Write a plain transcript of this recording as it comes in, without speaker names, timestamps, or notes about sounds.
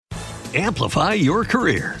Amplify your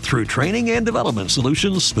career through training and development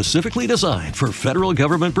solutions specifically designed for federal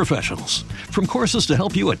government professionals. From courses to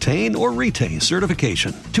help you attain or retain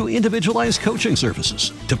certification, to individualized coaching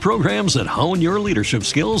services, to programs that hone your leadership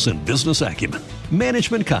skills and business acumen,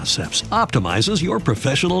 Management Concepts optimizes your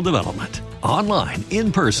professional development. Online,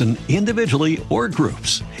 in person, individually, or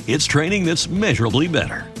groups, it's training that's measurably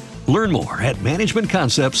better. Learn more at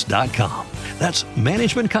managementconcepts.com. That's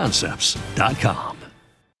managementconcepts.com.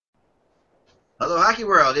 Hello, Hockey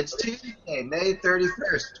World. It's Tuesday, May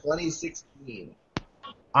 31st, 2016.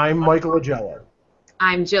 I'm Michael Agello.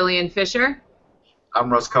 I'm Jillian Fisher.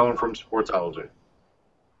 I'm Russ Cohen from Sportsology.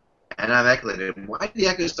 And I'm Eklund. Why did the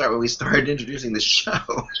echo start when we started introducing the show?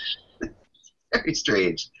 Very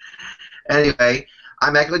strange. Anyway,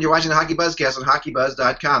 I'm Eklund. You're watching the HockeyBuzzCast on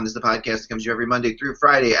HockeyBuzz.com. This is the podcast that comes to you every Monday through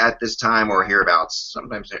Friday at this time or hereabouts,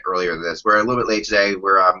 sometimes earlier than this. We're a little bit late today.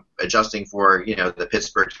 We're adjusting for, the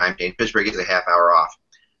Pittsburgh time change. Pittsburgh is a half hour off,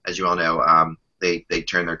 as you all know. They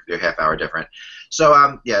turn their half hour different.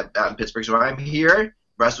 So, Pittsburgh. So I'm here.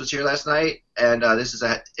 Russ was here last night, and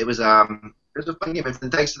it was a fun game.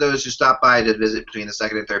 And thanks to those who stopped by to visit between the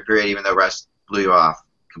second and third period, even though Russ blew you off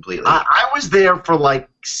completely. I was there for like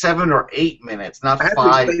 7 or 8 minutes, not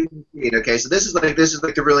 5. Okay, so this is like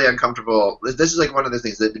the really uncomfortable. This is like one of those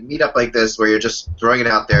things that meet up like this where you're just throwing it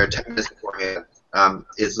out there 10 minutes beforehand.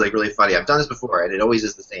 Is like really funny. I've done this before, and it always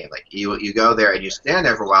is the same. Like you go there and you stand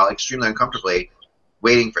there for a while, extremely uncomfortably,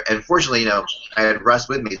 waiting for. And fortunately, I had Russ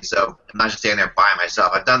with me, so I'm not just standing there by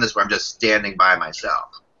myself. I've done this where I'm just standing by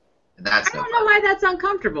myself, and that's. I don't know why that's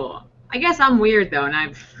uncomfortable. I guess I'm weird though, and I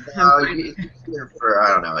don't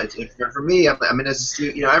know. For me, I'm in a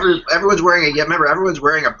suit. Everyone's wearing everyone's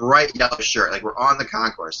wearing a bright yellow shirt. Like we're on the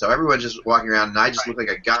concourse, so everyone's just walking around, and I just look like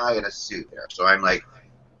a guy in a suit there. So I'm like,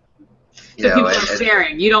 people are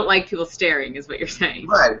staring. You don't like people staring, is what you're saying.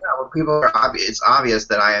 Right. Well, people are obvious. It's obvious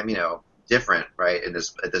that I am, different, right, at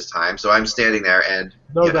this time. So I'm standing there, and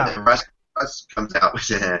Russ comes out.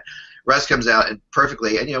 Russ comes out and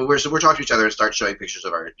perfectly, and we're talking to each other and start showing pictures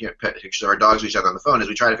of our pictures of our dogs to each other on the phone as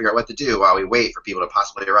we try to figure out what to do while we wait for people to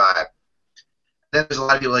possibly arrive. Then there's a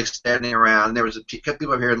lot of people like standing around. And there was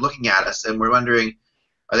people up here looking at us, and we're wondering,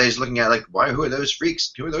 are they just looking at like, who are those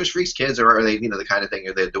freaks? Who are those freaks, kids? Or are they, the kind of thing,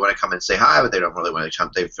 or they want to come and say hi, but they don't really want to come.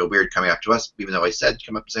 They feel weird coming up to us, even though I said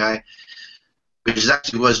come up and say hi. Which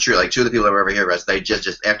actually was true. Like 2 of the people that were over here, Russ, they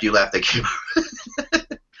just after you left, they came over.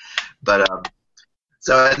 But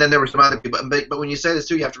so, and then there were some other people. But when you say this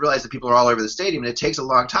too, you have to realize that people are all over the stadium, and it takes a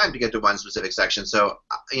long time to get to one specific section. So,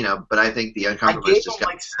 but I think the uncomfortable is just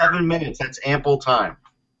like 7 minutes. That's ample time.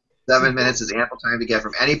 7 minutes is ample time to get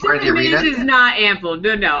from any part of the arena. 7 minutes is not ample.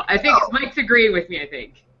 No. I think Mike's agreeing with me. I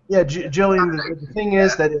think. Yeah, Jillian. The thing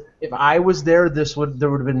is that if I was there, there would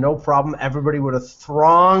have been no problem. Everybody would have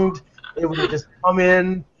thronged. They would have just come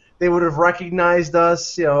in. They would have recognized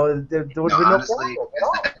us. There would have been no problem.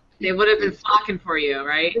 They would have been flocking for you,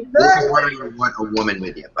 right? This is where you want a woman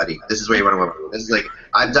with you, buddy. This is where you want a woman. This is like,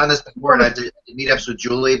 I've done this before, and I did meetups with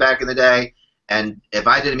Julie back in the day, and if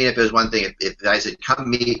I did a meetup, it was one thing. If I said,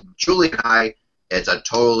 come meet Julie and I, it's a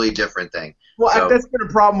totally different thing. Well, that's been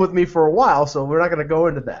a problem with me for a while, so we're not going to go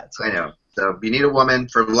into that. So. I know. So you need a woman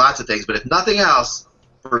for lots of things, but if nothing else,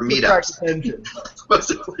 for meetups.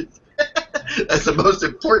 That's the most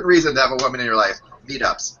important reason to have a woman in your life.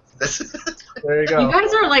 Meetups. There you go. You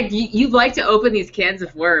guys are like you like to open these cans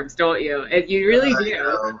of worms, don't you? You really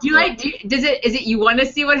do. Is it you want to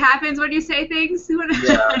see what happens when you say things? I'm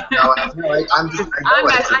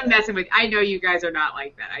messing with you. I know you guys are not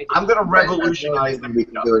like that. I'm going to revolutionize the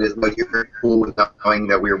meetup. Do it is like you're cool with knowing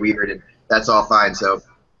that we're weird, and that's all fine. So.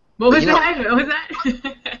 What was that? I'm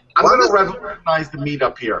going to revolutionize the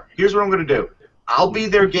meetup here. Here's what I'm going to do. I'll be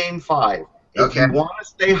there game 5. If you want to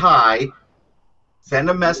say hi, send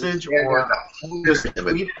a message or just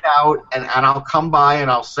tweet it out, and I'll come by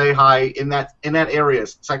and I'll say hi in that area,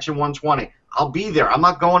 section 120. I'll be there. I'm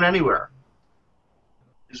not going anywhere.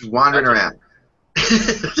 Just wandering around.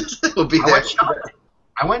 We'll be there.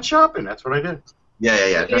 I went shopping. That's what I did.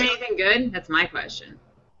 Yeah. Did you do anything good? That's my question.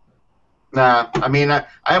 Nah, I mean, I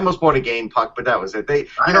almost bought a game puck, but that was it. I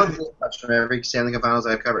have from every Stanley Cup Finals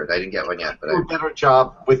I've covered. I didn't get one yet, but do a better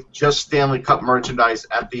job with just Stanley Cup merchandise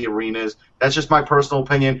at the arenas. That's just my personal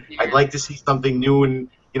opinion. Yeah. I'd like to see something new, and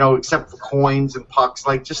except for coins and pucks,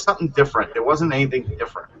 like just something different. There wasn't anything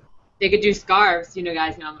different. They could do scarves.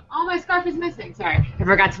 Guys know. Oh, my scarf is missing. Sorry, I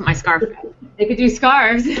forgot to put my scarf in. They could do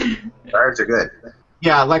scarves. Scarves are good.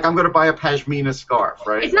 Yeah, like I'm going to buy a pashmina scarf,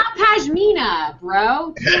 right? It's not pashmina,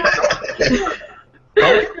 bro.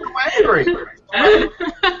 I'm angry.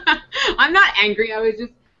 I'm not angry. I was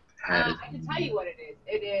just had. I can tell you what it is.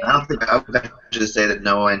 It is. I should say that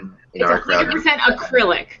no one in our crowd. It's 100%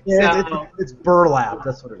 acrylic. Yeah, so. it's burlap.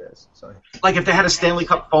 That's what it is. So. Like if they had a Stanley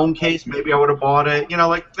Cup phone case, maybe I would have bought it. You know,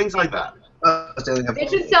 like things like that. They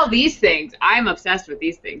should sell these things. I'm obsessed with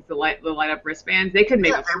these things. The light up wristbands. They could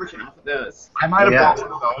make a fortune off of those. I might have bought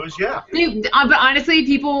one of those. Yeah. But honestly,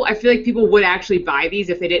 I feel like people would actually buy these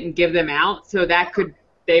if they didn't give them out. So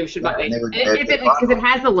they should buy. Because it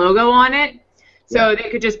has the logo on it. So they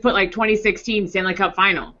could just put like 2016 Stanley Cup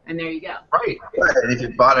Final, and there you go. Right. And if you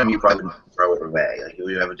bought them, you probably wouldn't throw it away. Like you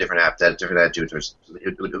would have a different attitude.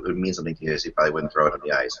 It would mean something to you, so you probably wouldn't throw it on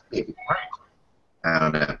the ice. Maybe. I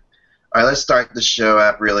don't know. All right, let's start the show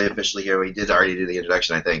up really officially here. We did already do the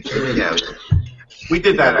introduction, I think. Yeah, we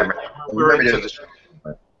did that. We were into the show.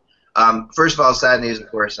 First of all, sad news,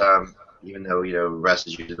 of course. Even though Russ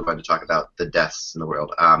is usually the one to talk about the deaths in the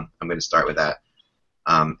world, I'm going to start with that.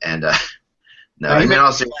 No, I mean,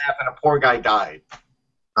 also laugh and a poor guy died.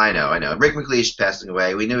 I know. Rick McLeish passing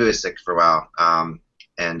away. We knew he was sick for a while.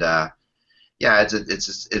 Yeah,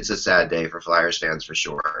 it's a sad day for Flyers fans for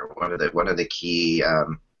sure. One of the key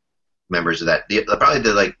members of that. Probably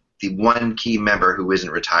the one key member who isn't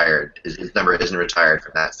retired. His number isn't retired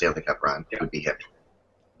from that Stanley Cup run. It would be him.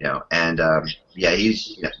 He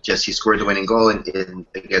scored the winning goal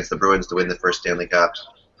against the Bruins to win the first Stanley Cup.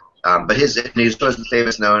 But he was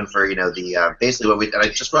famous known for basically I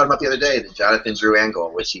just brought him up the other day, the Jonathan Drew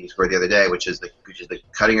angle, which he scored the other day, which is the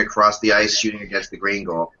cutting across the ice, shooting against the green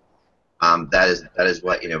goal. That is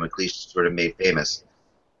what McLeish sort of made famous.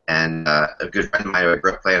 And a good friend of mine who I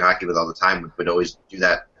grew up playing hockey with all the time would always do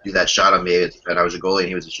that shot on me when I was a goalie and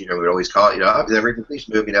he was a shooter. And we'd always call it the Rick McLeish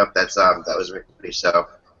move. That was Rick McLeish. So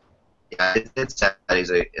yeah, it's sad.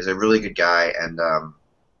 He's a really good guy and.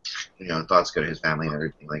 Thoughts go to his family and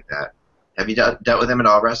everything like that. Have you dealt with him at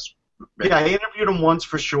all, Russ? Yeah, I interviewed him once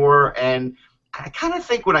for sure, and I kind of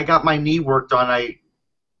think when I got my knee worked on,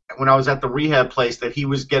 when I was at the rehab place, that he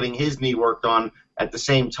was getting his knee worked on at the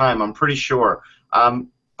same time. I'm pretty sure.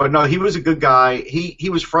 But no, he was a good guy. He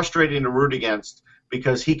was frustrating to root against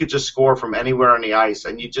because he could just score from anywhere on the ice,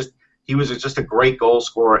 and he was just a great goal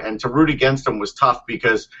scorer. And to root against him was tough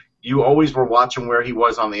because you always were watching where he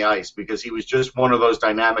was on the ice because he was just one of those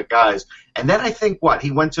dynamic guys. And then I think,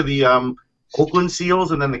 he went to the Oakland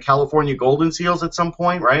Seals and then the California Golden Seals at some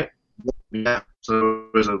point, right? Yeah, so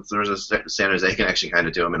there was a San Jose connection kind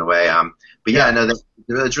of to him in a way. But yeah, no,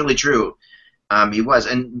 that's really true. He was,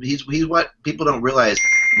 and he's what people don't realize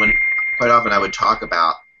when quite often I would talk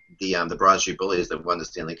about the Broad Street Bullies that won the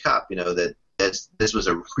Stanley Cup, that this was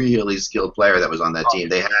a really skilled player that was on that team.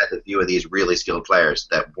 They had a few of these really skilled players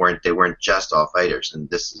that weren't just all fighters, and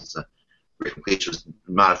this is Rick McLeish was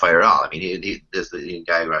not a fighter at all. I mean, this is the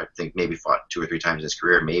guy who I think maybe fought 2 or 3 times in his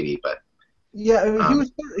career, maybe, but. Yeah, I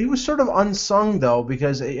mean, he was sort of unsung though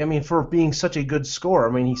because for being such a good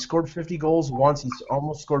scorer. He scored 50 goals once. He's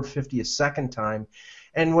almost scored 50 a second time.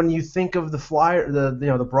 And when you think of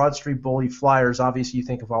the Broad Street Bully Flyers, obviously you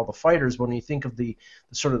think of all the fighters. When you think of the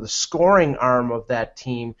sort of the scoring arm of that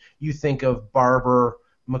team, you think of Barber,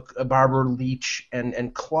 Leach,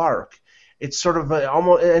 and Clark. It's sort of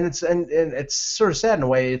almost, and it's sort of sad in a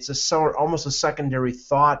way. It's almost a secondary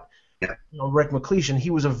thought. Yeah. Rick McLeish, and he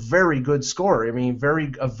was a very good scorer. A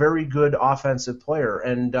very good offensive player.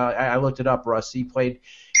 And I looked it up, Russ. He played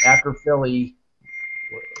after Philly.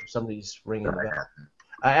 Somebody's ringing the bell.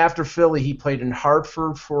 After Philly, he played in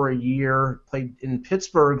Hartford for a year, played in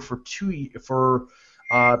Pittsburgh for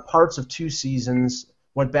parts of 2 seasons,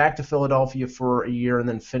 went back to Philadelphia for a year, and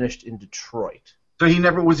then finished in Detroit. So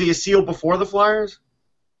was he a SEAL before the Flyers?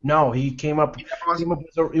 No, he came up.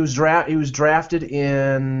 He was drafted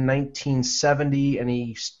in 1970, and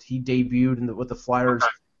he debuted with the Flyers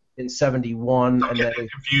in 71. I'm getting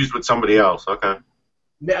confused with somebody else. Okay.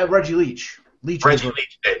 Reggie Leach. Reggie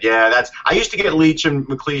Leach did. Yeah, I used to get Leach and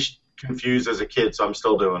McLeish confused as a kid, so I'm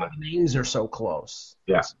still doing it. The names are so close.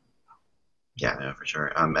 Yeah. Yeah, no, for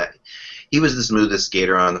sure. He was the smoothest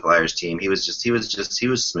skater on the Flyers team. He was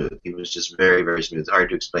smooth. He was just very, very smooth. It's hard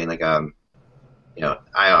to explain. Number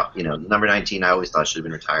 19, I always thought should have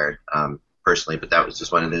been retired, personally, but that was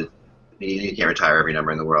just one of the. You can't retire every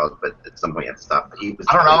number in the world, but at some point you have to stop. But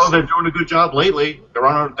I don't know. They're doing a good job lately. They're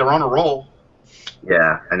on a roll.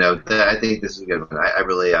 Yeah, I know. I think this is a good one. I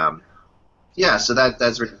really, yeah. So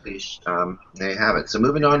that's Rick McLeish. There you have it. So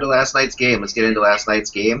moving on to last night's game. Let's get into last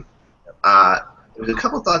night's game. There was a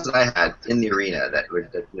couple thoughts that I had in the arena that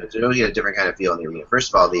to get a different kind of feel in the arena.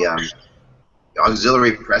 First of all, the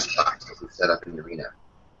auxiliary press box that we set up in the arena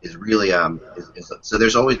is really so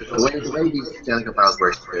there's always the way these Stanley Cup Finals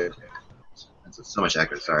works. It's so much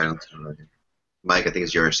accurate. Sorry, I don't know. Mike, I think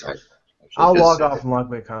it's yours. I'll log off and log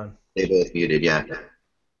back on. They both muted, yeah.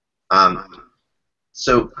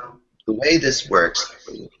 So the way this works,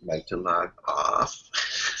 Mike to log off.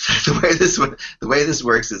 the way this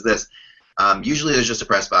works is this. Usually there's just a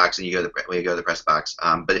press box, and you go to the press box.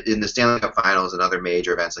 But in the Stanley Cup Finals and other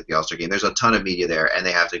major events like the All-Star Game, there's a ton of media there, and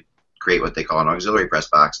they have to create what they call an auxiliary press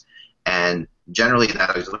box. And generally that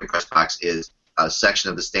auxiliary press box is a section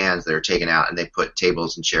of the stands that are taken out, and they put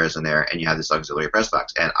tables and chairs in there, and you have this auxiliary press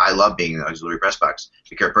box. And I love being in the auxiliary press box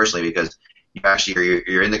because you actually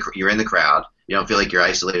you're in the crowd. You don't feel like you're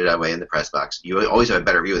isolated that way in the press box. You always have a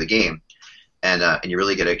better view of the game, and you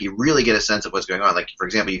really get a sense of what's going on. Like, for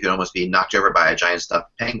example, you could almost be knocked over by a giant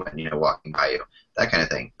stuffed penguin, walking by you, that kind of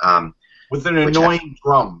thing. With an annoying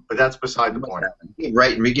drum, but that's beside the point.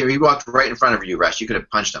 Right, and he walked right in front of you, Rush. You could have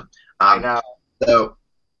punched him. I know.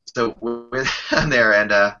 So we're there, and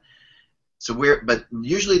but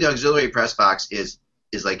usually the auxiliary press box is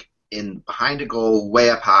like in behind a goal, way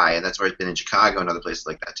up high, and that's where it's been in Chicago and other places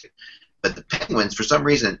like that too. But the Penguins, for some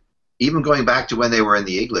reason, even going back to when they were in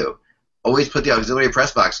the Igloo, always put the auxiliary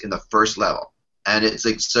press box in the first level, and it's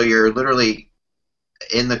like, so you're literally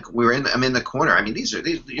I'm in the corner. I mean,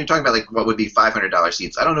 you're talking about like what would be $500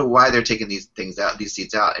 seats. I don't know why they're taking these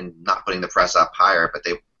seats out and not putting the press up higher, but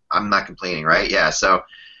I'm not complaining, right? Yeah, so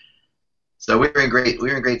we were in great.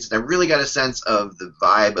 I really got a sense of the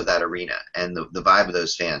vibe of that arena and the vibe of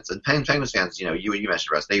those fans. And Penguins fans, you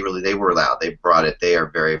mentioned, Russ. They were loud. They brought it. They are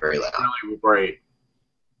very, very loud. Really great.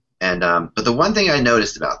 And but the one thing I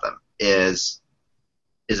noticed about them is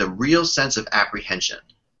a real sense of apprehension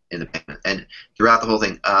in the Penguins, and throughout the whole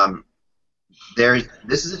thing.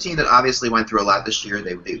 This is a team that obviously went through a lot this year.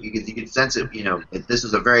 You could sense it. That this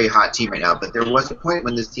is a very hot team right now. But there was a point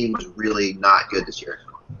when this team was really not good this year.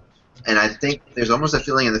 And I think there's almost a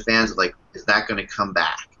feeling in the fans of like, is that going to come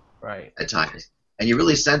back? Right. At times, and you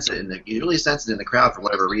really sense it, in the crowd for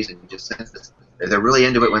whatever reason. You just sense this. They're really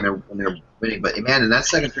into it when they're winning. But man, in that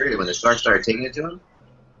second period when the Sharks started taking it to them,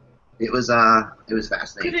 it was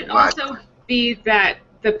fascinating. Could it also be that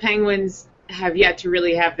the Penguins have yet to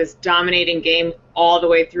really have this dominating game all the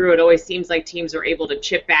way through? It always seems like teams are able to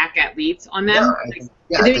chip back at leads on them.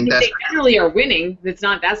 I think they generally are winning. That's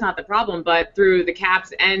not the problem. But through the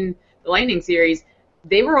Caps and the Lightning series,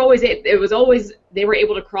 they were always they were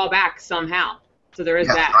able to crawl back somehow. So there is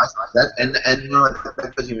that. And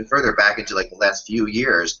that goes even further back into like the last few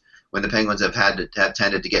years when the Penguins have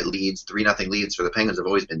tended to get leads. 3-0 leads for the Penguins have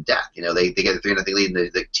always been death. They get a 3-0 lead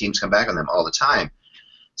and the teams come back on them all the time.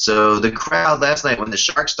 So the crowd last night when the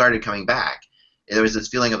Sharks started coming back, there was this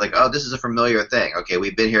feeling of like, oh, this is a familiar thing. Okay,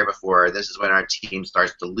 we've been here before. This is when our team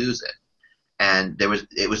starts to lose it. And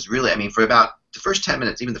it was really, I mean, for about the first 10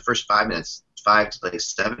 minutes, even the first 5 minutes, 5 to like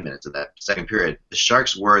 7 minutes of that second period, the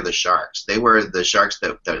Sharks were the Sharks. They were the Sharks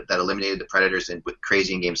that eliminated the Predators with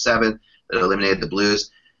crazy in Game 7, that eliminated the Blues.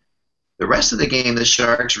 The rest of the game, the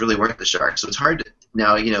Sharks really weren't the Sharks. So it's hard to,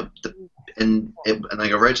 now, and I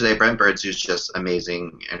go right today, Brent Burns, who's just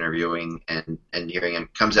amazing interviewing and hearing him,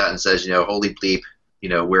 comes out and says, holy bleep,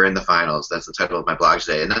 we're in the finals. That's the title of my blog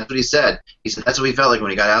today. And that's what he said. He said that's what he felt like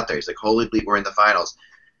when he got out there. He's like, holy bleep, we're in the finals.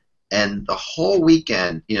 And the whole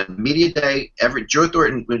weekend, media day, Joe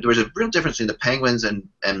Thornton, there was a real difference between the Penguins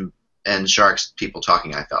and Sharks people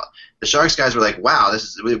talking, I felt. The Sharks guys were like, wow,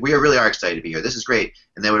 we really are excited to be here. This is great.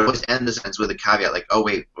 And they would always end the sentence with a caveat like, oh,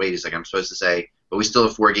 wait a second, I'm supposed to say, but we still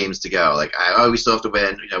have 4 games to go. Like, we still have to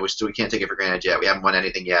win. We can't take it for granted yet. We haven't won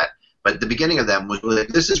anything yet. But the beginning of them was really like,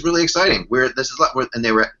 this is really exciting. But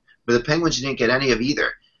the Penguins, you didn't get any of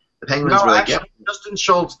either. The Penguins were like, yeah. Justin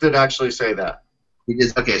Schultz did actually say that. He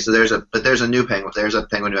did. Okay, so there's a new Penguin. There's a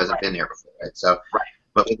Penguin who hasn't been here before, right? So, right.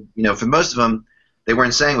 But for most of them, they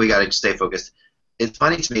weren't saying we got to stay focused. It's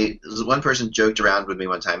funny to me. One person joked around with me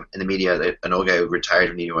one time in the media, an old guy who retired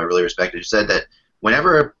from the who I really respected, who said that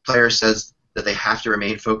whenever a player says that they have to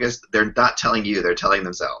remain focused, they're not telling you, they're telling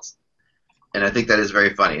themselves. And I think that is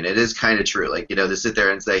very funny, and it is kind of true. Like, to sit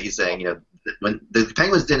there and say, he's saying, when the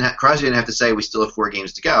Penguins Crosby didn't have to say we still have 4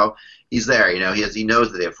 games to go. He's there, he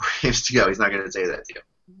knows that they have 4 games to go. He's not going to say that to you.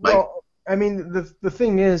 Mike? Well, I mean, the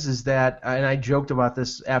thing is that, and I joked about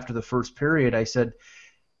this after the first period. I said,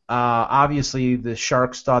 obviously the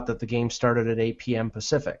Sharks thought that the game started at 8 p.m.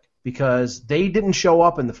 Pacific because they didn't show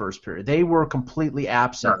up in the first period. They were completely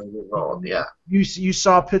absent. Yeah. You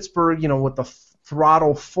saw Pittsburgh, with the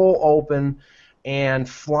throttle full open and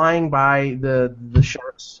flying by the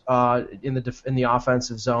Sharks in the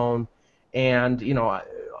offensive zone, and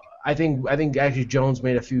I think actually Jones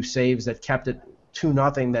made a few saves that kept it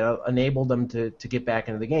 2-0 that enabled them to get back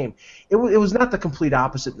into the game. It was not the complete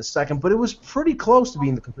opposite in the second, but it was pretty close to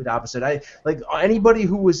being the complete opposite. Anybody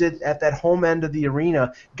who was at that home end of the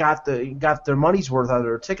arena got their money's worth out of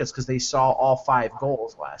their tickets because they saw all 5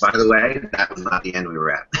 goals last night. By the way, that was not the end we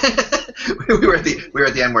were at. we were at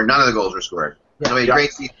the end where none of the goals were scored. Yeah. So we had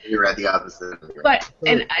great season. We were at the opposite.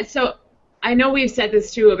 So I know we've said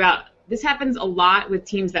this too about this happens a lot with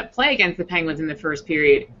teams that play against the Penguins in the first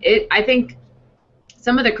period. I think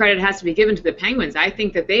some of the credit has to be given to the Penguins. I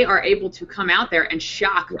think that they are able to come out there and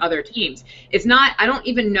shock other teams. It's not. I don't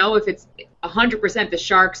even know if it's 100% the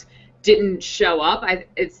Sharks didn't show up.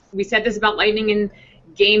 We said this about Lightning in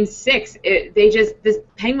Game 6. This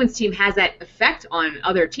Penguins team has that effect on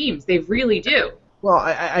other teams. They really do. Well,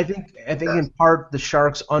 I think in part the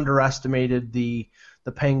Sharks underestimated the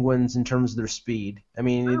Penguins in terms of their speed. I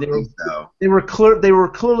mean, they were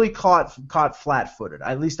clearly caught flat-footed.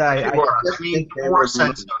 At least I think they were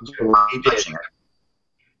sensitive. They were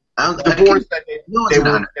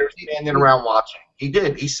standing around watching. He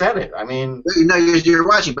did. He said it. I mean, no, you're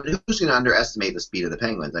watching, but who's going to underestimate the speed of the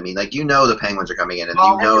Penguins? I mean, the Penguins are coming in, and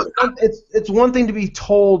it's one thing to be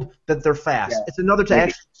told that they're fast. Yeah. It's another to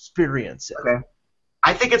actually experience it. Okay.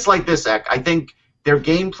 I think it's like this, Ek. I think their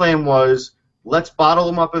game plan was, let's bottle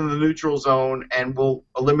them up in the neutral zone and we'll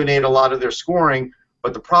eliminate a lot of their scoring.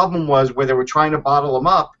 But the problem was where they were trying to bottle them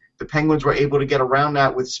up, the Penguins were able to get around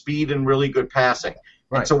that with speed and really good passing.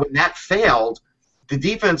 Right. And so when that failed, the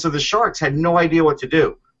defense of the Sharks had no idea what to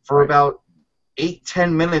do. For about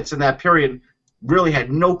 8-10 minutes in that period, really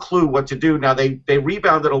had no clue what to do. Now, they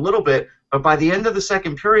rebounded a little bit, but by the end of the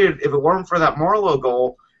second period, if it weren't for that Marleau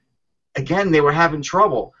goal, again, they were having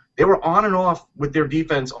trouble. They were on and off with their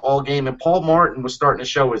defense all game, and Paul Martin was starting to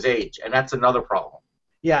show his age, and that's another problem.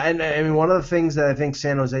 Yeah, and I mean, one of the things that I think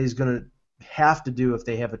San Jose is going to have to do if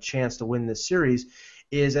they have a chance to win this series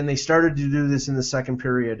is, and they started to do this in the second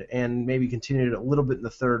period and maybe continued a little bit in the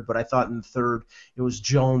third, but I thought in the third it was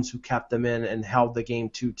Jones who kept them in and held the game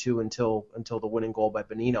 2-2 until the winning goal by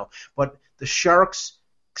Bonino. But the Sharks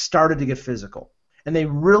started to get physical, and I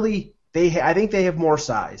think they have more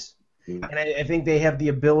size. And I think they have the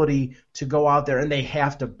ability to go out there and they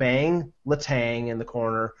have to bang Letang in the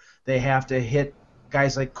corner. They have to hit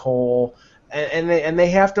guys like Cole, and they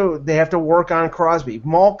have to work on Crosby.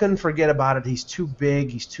 Malkin, forget about it. He's too big.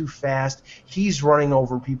 He's too fast. He's running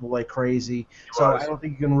over people like crazy. So I don't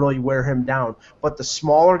think you can really wear him down. But the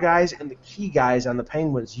smaller guys and the key guys on the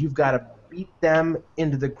Penguins, you've got to beat them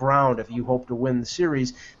into the ground if you hope to win the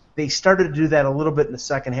series. They started to do that a little bit in the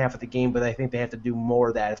second half of the game, but I think they have to do more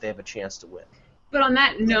of that if they have a chance to win. But on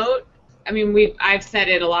that note, I mean, I've said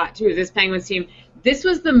it a lot too. This Penguins team, this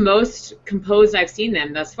was the most composed I've seen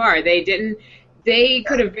them thus far. They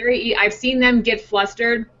could have I've seen them get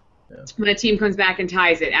flustered when a team comes back and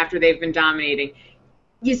ties it after they've been dominating.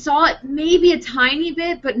 You saw it maybe a tiny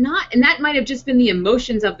bit, but not, and that might have just been the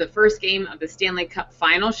emotions of the first game of the Stanley Cup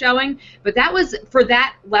final showing, but that was for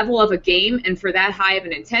that level of a game and for that high of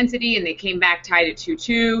an intensity, and they came back tied at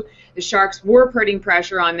 2-2. The Sharks were putting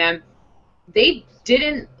pressure on them. They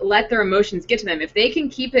didn't let their emotions get to them. If they can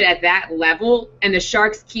keep it at that level and the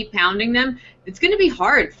Sharks keep pounding them, it's going to be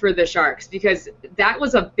hard for the Sharks because that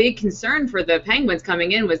was a big concern for the Penguins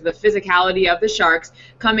coming in, was the physicality of the Sharks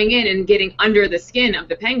coming in and getting under the skin of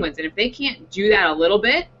the Penguins. And if they can't do that a little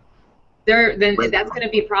bit, then that's going to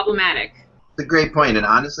be problematic. It's a great point. And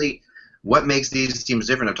honestly, what makes these teams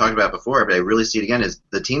different, I've talked about it before, but I really see it again, is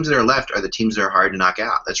the teams that are left are the teams that are hard to knock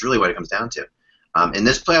out. That's really what it comes down to. In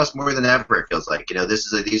this playoffs, more than ever, it feels like,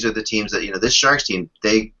 these are the teams that, this Sharks team,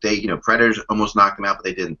 they Predators almost knocked them out, but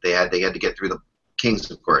they didn't. They had to get through the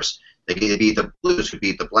Kings, of course. They beat the Blues, who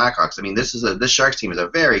beat the Blackhawks. I mean, this Sharks team is a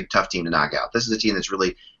very tough team to knock out. This is a team that's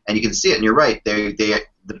really, and you can see it. And you're right. The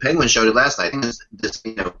Penguins showed it last night. I think this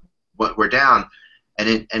we're down,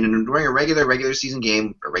 and during a regular season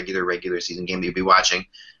game that you'd be watching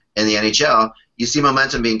in the NHL, you see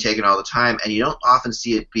momentum being taken all the time, and you don't often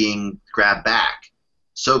see it being grabbed back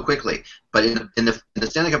so quickly. But in the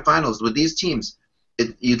Stanley Cup Finals with these teams,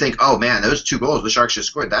 you think, oh man, those 2 goals the Sharks just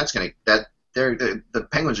scored, the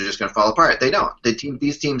Penguins are just going to fall apart. They don't.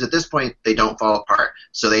 These teams at this point, they don't fall apart.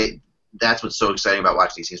 So that's what's so exciting about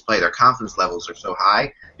watching these teams play. Their confidence levels are so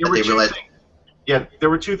high that they realize. Yeah, there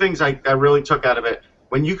were 2 things I really took out of it.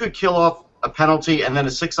 When you could kill off a penalty and then a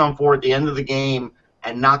 6-on-4 at the end of the game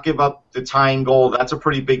and not give up the tying goal, that's a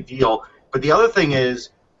pretty big deal. But the other thing is,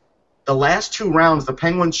 the last 2 rounds, the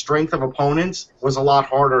Penguins' strength of opponents was a lot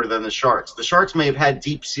harder than the Sharks. The Sharks may have had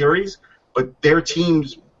deep series, but their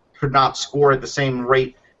teams could not score at the same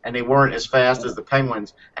rate, and they weren't as fast as the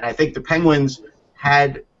Penguins. And I think the Penguins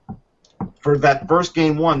had for that first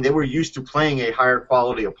game one, they were used to playing a higher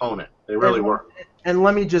quality opponent. They really were. And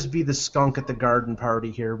let me just be the skunk at the garden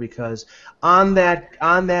party here, because on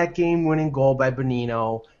that game-winning goal by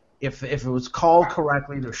Bonino, if it was called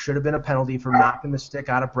correctly, there should have been a penalty for knocking the stick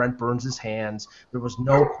out of Brent Burns' hands. There was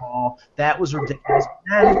no call. That was ridiculous.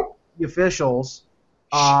 And the officials,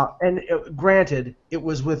 granted, it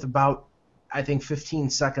was with about, I think,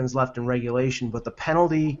 15 seconds left in regulation, but the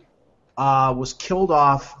penalty was killed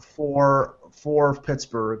off for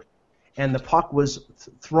Pittsburgh, and the puck was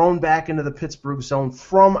thrown back into the Pittsburgh zone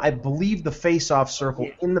from, I believe, the face-off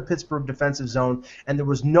circle in the Pittsburgh defensive zone, and there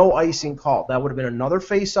was no icing called. That would have been another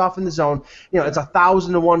face-off in the zone. It's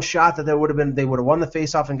 1,000-to-1 shot that they would have won the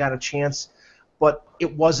face-off and got a chance, but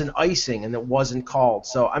it wasn't icing and it wasn't called.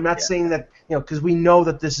 So I'm not saying that, because we know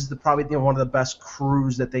that this is probably one of the best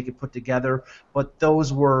crews that they could put together, but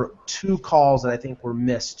those were two calls that I think were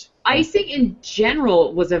missed. Icing in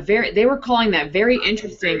general was they were calling that very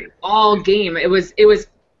interesting all game. It was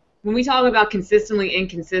when we talk about consistently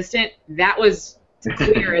inconsistent, that was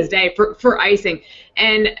clear as day for icing.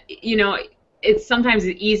 And it's sometimes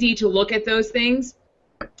easy to look at those things.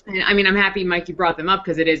 And I mean, I'm happy, Mike, you brought them up,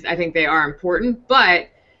 because I think they are important, but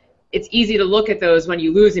it's easy to look at those when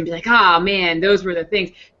you lose and be like, man, those were the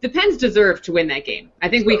things. The Pens deserved to win that game. I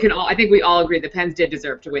think we all agree the Pens did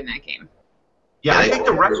deserve to win that game. Yeah, I think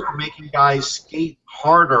the refs were making guys skate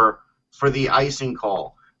harder for the icing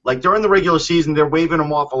call. Like during the regular season, they're waving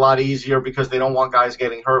them off a lot easier because they don't want guys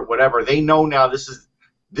getting hurt, whatever. They know now this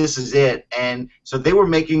is it, and so they were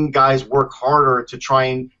making guys work harder to try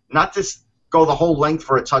and not just go the whole length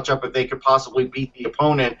for a touch-up if they could possibly beat the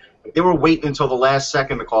opponent. They were waiting until the last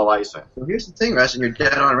second to call icing. Well, here's the thing, Russ, and you're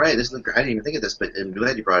dead on right. I didn't even think of this, but I'm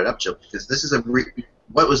glad you brought it up, Joe, because this is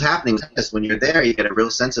what was happening was this. When you're there, you get a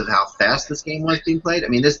real sense of how fast this game was being played. I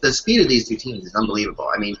mean, the speed of these two teams is unbelievable.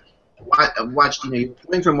 I mean, you're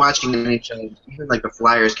going from watching NHL, even like the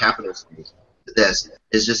Flyers Capitals series, to this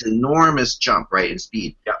is just an enormous jump, right, in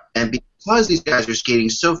speed. Yeah. And because these guys are skating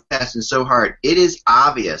so fast and so hard, it is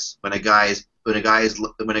obvious when a guy is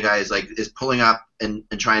pulling up and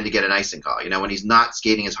trying to get an icing call. When he's not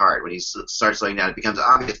skating as hard, when he starts slowing down, it becomes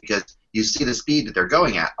obvious because you see the speed that they're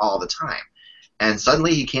going at all the time. And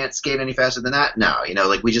suddenly he can't skate any faster than that? No,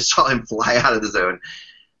 like we just saw him fly out of the zone.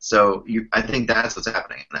 So I think that's what's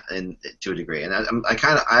happening, to a degree. And I'm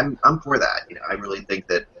for that. I really think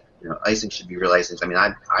that icing should be real icing. I mean,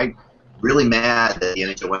 I'm really mad that the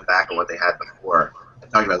NHL went back on what they had before. I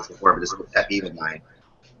talked about this before, but this is a pet peeve of mine.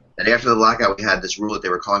 And after the lockout, we had this rule that they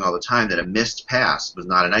were calling all the time that a missed pass was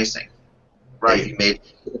not an icing. Right. If you made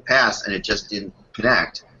a pass and it just didn't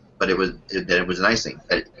connect, but it was an icing.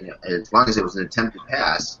 But, as long as it was an attempted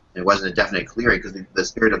pass, and it wasn't a definite clearing, because the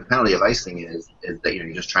spirit of the penalty of icing is that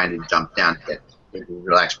you're just trying to jump down to get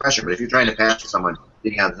relaxed pressure. But if you're trying to pass to someone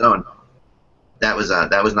getting out of the zone, that was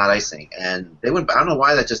not icing. And they went. I don't know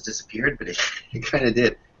why that just disappeared, but it kind of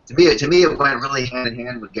did. To me, it went really hand in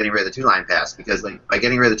hand with getting rid of the two-line pass, because by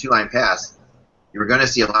getting rid of the two-line pass, you were going to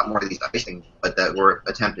see a lot more of these icing, but that were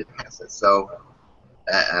attempted passes. So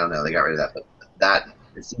I don't know, they got rid of that, but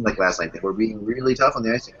it seemed like last night they were being really tough on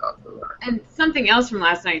the icing calls. And something else from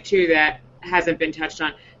last night too that hasn't been touched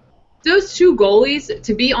on: those two goalies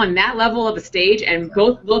to be on that level of a stage and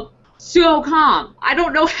both look so calm. I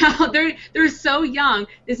don't know how they're so young.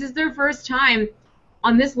 This is their first time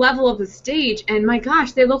on this level of the stage, and my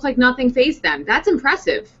gosh, they look like nothing fazed them. That's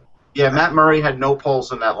impressive. Yeah, Matt Murray had no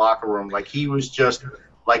pulse in that locker room. Like, he was just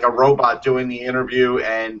like a robot doing the interview,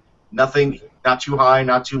 and nothing, not too high,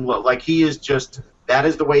 not too low. Like, he is just, that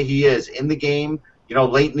is the way he is. In the game,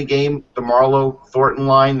 late in the game, the Marlowe-Thornton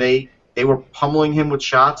line, they were pummeling him with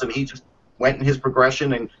shots, and he just went in his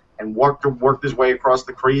progression and worked his way across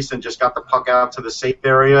the crease and just got the puck out to the safe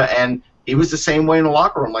area, and he was the same way in the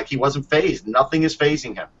locker room. Like, he wasn't fazed. Nothing is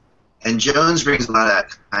fazing him. And Jones brings a lot of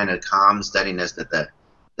that kind of calm steadiness that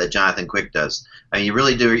Jonathan Quick does. I mean, you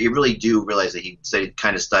really do realize that he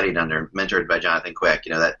kind of studied under, mentored by Jonathan Quick.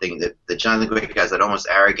 That thing that Jonathan Quick has, that almost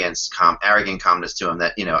arrogant calmness to him.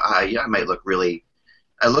 That I might look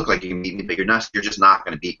I look like you can beat me, but you're just not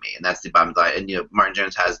going to beat me. And that's the bottom line. And Martin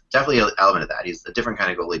Jones has definitely an element of that. He's a different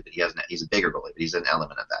kind of goalie, but he's a bigger goalie, but he's an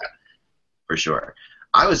element of that for sure.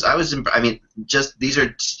 I was just these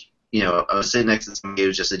are, I was sitting next to somebody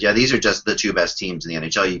who just said, yeah, these are just the two best teams in the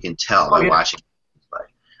NHL. You can tell by watching them play.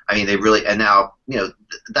 I mean, they really, and now,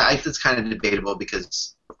 that's kind of debatable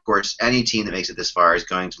because, of course, any team that makes it this far is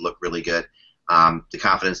going to look really good. The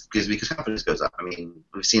confidence, because confidence goes up. I mean,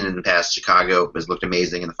 we've seen in the past, Chicago has looked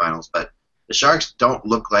amazing in the finals, but the Sharks don't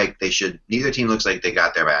look like they should. Neither team looks like they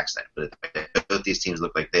got there by accident, but both these teams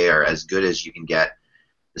look like they are as good as you can get.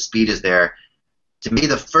 The speed is there. To me,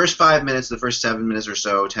 the first 5 minutes, the first 7 minutes or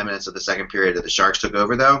so, 10 minutes of the second period that the Sharks took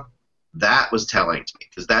over, though, that was telling to me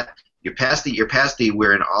because you're past the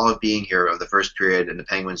we're in all of being here of the first period, and the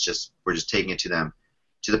Penguins were just taking it to them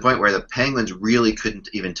to the point where the Penguins really couldn't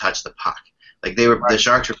even touch the puck. Like the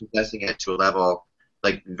Sharks were possessing it to a level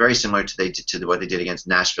like very similar to what they did against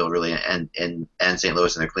Nashville, really, and St.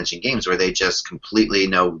 Louis in their clinching games, where they just completely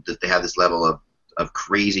know that they have this level of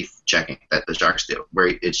crazy checking that the Sharks do, where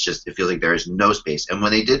it feels like there is no space. And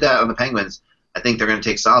when they did that on the Penguins, I think they're going to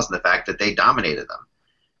take solace in the fact that they dominated them.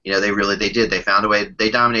 They did. They found a way. They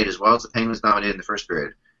dominated as well as the Penguins dominated in the first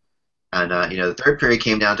period. And, the third period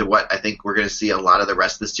came down to what I think we're going to see a lot of the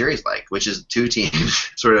rest of the series like, which is two teams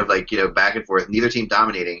sort of like, back and forth, neither team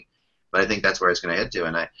dominating. But I think that's where it's going to head to.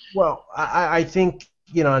 And I think,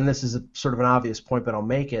 and this is sort of an obvious point, but I'll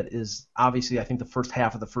make it, is obviously I think the first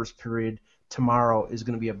half of the first period tomorrow is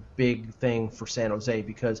going to be a big thing for San Jose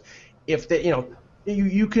because if they,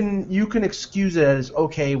 you can excuse it as,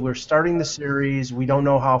 okay, we're starting the series, we don't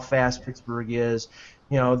know how fast Pittsburgh is,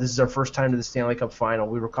 this is our first time to the Stanley Cup final,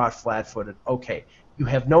 we were caught flat-footed. Okay, you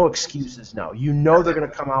have no excuses now. They're going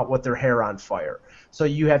to come out with their hair on fire. So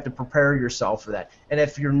you have to prepare yourself for that. And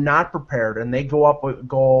if you're not prepared and they go up a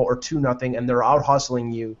goal or 2-0 and they're out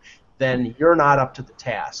hustling you, then you're not up to the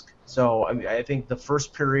task. So I think the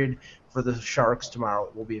first period for the Sharks tomorrow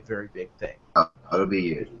will be a very big thing. It'll be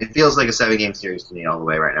huge. It feels like a 7-game series to me all the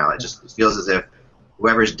way right now. It feels as if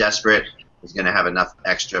whoever's desperate is going to have enough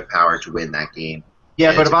extra power to win that game.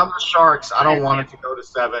 Yeah, but if I'm the Sharks, I don't want it to go to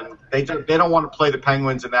 7. They don't want to play the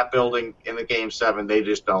Penguins in that building in the Game 7. They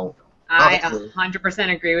just don't. I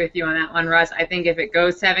 100% agree with you on that one, Russ. I think if it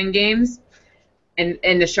goes 7 games and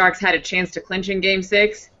the Sharks had a chance to clinch in Game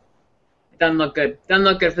 6, it doesn't look good. Doesn't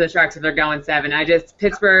look good for the Sharks if they're going 7.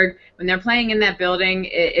 Pittsburgh, when they're playing in that building,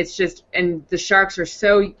 it's just, and the Sharks are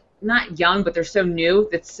so, not young, but they're so new.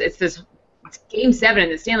 It's Game 7 in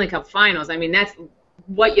the Stanley Cup Finals. I mean, that's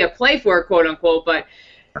what you play for, quote unquote, but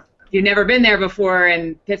you've never been there before,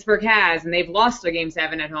 and Pittsburgh has, and they've lost a Game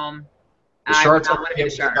 7 at home. The Sharks are going to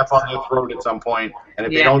step on their throat at some point, and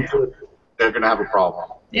if they don't do it, they're going to have a problem.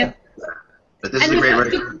 Yeah. But this is a great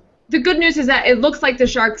record. The good news is that it looks like the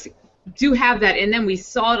Sharks do have that in them. We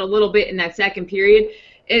saw it a little bit in that second period.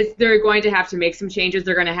 They're going to have to make some changes.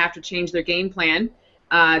 They're going to have to change their game plan.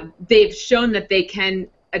 They've shown that they can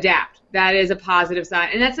adapt. That is a positive sign,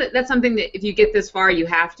 and that's something that if you get this far, you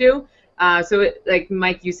have to. Like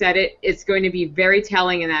Mike, you said it's going to be very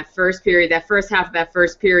telling in that first period, that first half of that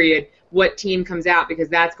first period, what team comes out, because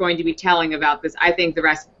that's going to be telling about this. I think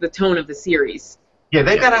the tone of the series. Yeah,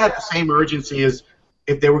 they got to have the same urgency as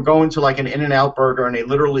if they were going to like an In-N-Out burger and they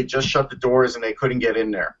literally just shut the doors and they couldn't get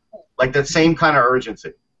in there. Like that same kind of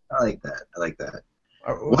urgency. I like that.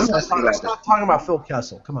 Stop talking about Phil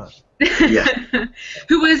Kessel. Come on. Yeah.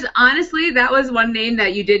 Who was, honestly, that was one name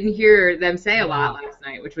that you didn't hear them say a lot last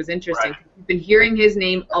night, which was interesting. Right. You've been hearing his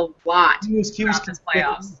name a lot throughout this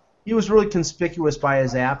playoffs. He was really conspicuous by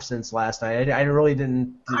his absence last night. I really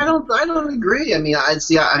didn't. I don't agree. I mean,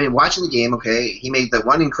 watching the game, okay, he made the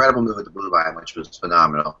one incredible move at the blue line, which was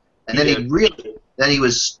phenomenal, and then he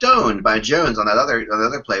was stoned by Jones on that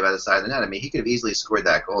other play by the side of the net. I mean, he could have easily scored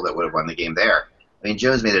that goal that would have won the game there. I mean,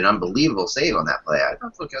 Jones made an unbelievable save on that play. I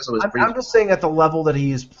thought Phil Kessel was pretty. I'm just saying at the level that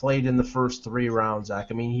he has played in the first 3 rounds, Zach.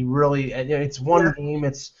 I mean, he really. It's one game.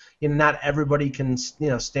 It's not everybody can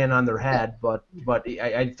stand on their head, but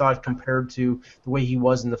I thought compared to the way he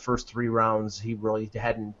was in the first 3 rounds, he really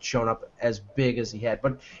hadn't shown up as big as he had.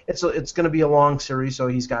 But it's going to be a long series, so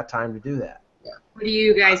he's got time to do that. Yeah. What do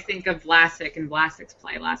you guys think of Vlasic and Vlasic's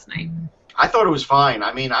play last night? I thought it was fine.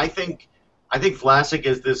 I mean, I think Vlasic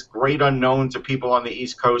is this great unknown to people on the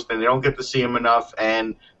East Coast, and they don't get to see him enough.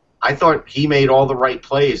 And I thought he made all the right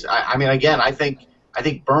plays. I mean, again, I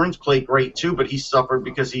think Burns played great too, but he suffered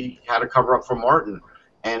because he had to cover up for Martin.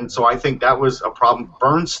 And so I think that was a problem.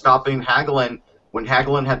 Burns stopping Hagelin when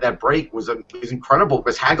Hagelin had that break was incredible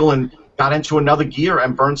because Hagelin got into another gear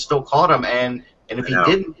and Burns still caught him. And if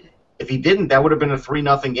he didn't, that would have been a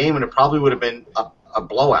 3-0 game, and it probably would have been a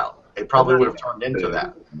blowout. It probably would have turned into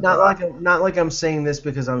that. Not like I'm saying this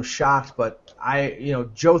because I'm shocked, but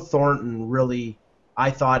Joe Thornton really, I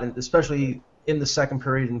thought, and especially in the second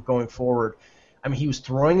period and going forward, I mean, he was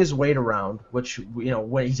throwing his weight around, which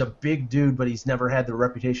when he's a big dude, but he's never had the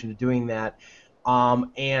reputation of doing that.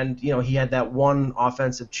 And he had that one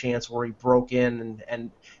offensive chance where he broke in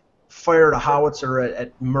and fired a howitzer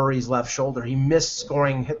at Murray's left shoulder. He missed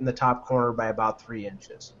scoring, hitting the top corner by about 3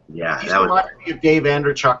 inches. Yeah, he's reminded me of Dave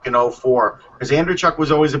Andrechuk in 2004, because Andrechuk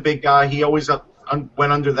was always a big guy. He always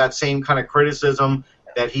went under that same kind of criticism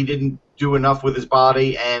that he didn't do enough with his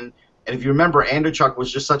body. And if you remember, Andrechuk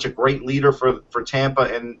was just such a great leader for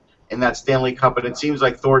Tampa in that Stanley Cup, and it seems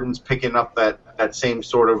like Thornton's picking up that same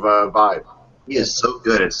sort of vibe. He is so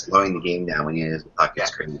good at slowing the game down when he has the puck.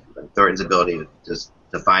 It's crazy. Thornton's ability to just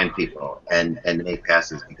to find people and to make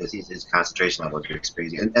passes, because his concentration level is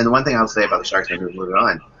crazy. And the one thing I'll say about the Sharks, maybe moving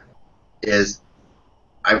on, is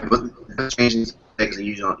I wouldn't change this because you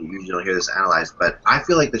usually don't hear this analyzed, but I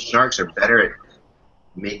feel like the Sharks are better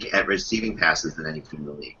at receiving passes than any team in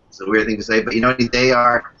the league. It's a weird thing to say, but they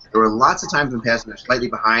are. There were lots of times when passes are slightly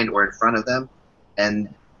behind or in front of them,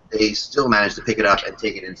 and they still manage to pick it up and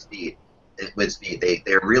take it with speed. They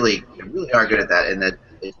really are good at that, and that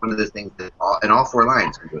it's one of those things that all four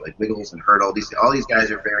lines can do, like Wiggles and Hurdle. All these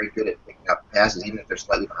guys are very good at picking up passes, even if they're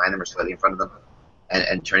slightly behind them or slightly in front of them,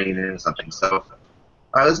 and turning it into something. So, all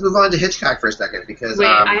right, let's move on to Hitchcock for a second, because wait,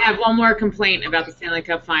 I have one more complaint about the Stanley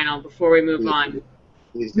Cup Final before we move on.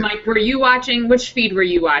 Mike, were you watching? Which feed were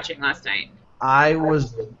you watching last night? I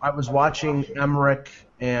was watching Emmerich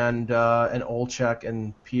and Olczyk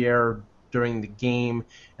and Pierre during the game,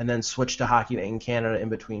 and then switched to Hockey Night in Canada in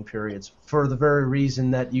between periods for the very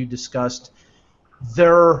reason that you discussed.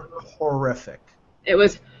 They're horrific. It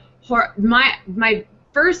was my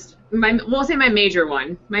major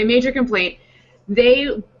complaint.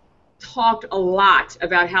 They talked a lot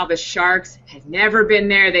about how the Sharks had never been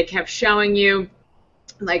there. They kept showing you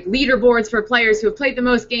like leaderboards for players who have played the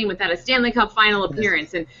most game without a Stanley Cup Final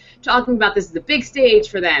appearance, and talking about this is a big stage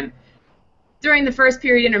for them. During the first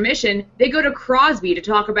period intermission, they go to Crosby to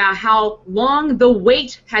talk about how long the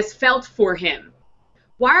wait has felt for him.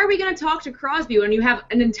 Why are we going to talk to Crosby when you have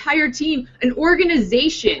an entire team, an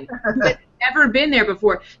organization that's never been there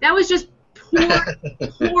before? That was just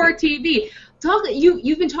poor TV.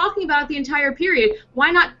 You've been talking about it the entire period.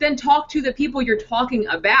 Why not then talk to the people you're talking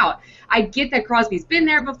about? I get that Crosby's been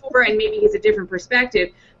there before and maybe he's a different perspective,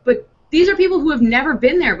 but these are people who have never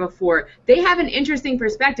been there before. They have an interesting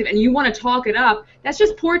perspective, and you want to talk it up. That's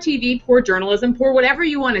just poor TV, poor journalism, poor whatever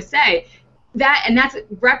you want to say. That's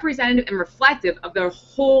representative and reflective of the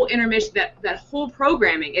whole intermission, that whole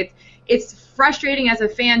programming. It's frustrating as a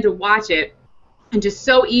fan to watch it and just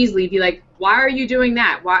so easily be like, why are you doing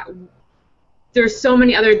that? Why? There's so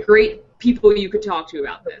many other great people you could talk to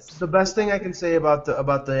about this. The best thing I can say about the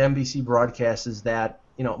NBC broadcast is that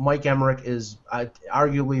Mike Emmerich is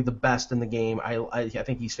arguably the best in the game. I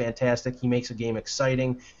think he's fantastic. He makes a game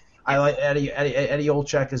exciting. I like Eddie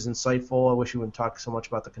Olczyk is insightful. I wish he wouldn't talk so much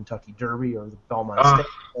about the Kentucky Derby or the Belmont State.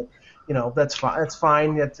 But, that's fine. That's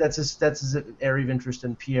fine. That's his area of interest,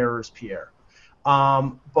 and Pierre is Pierre.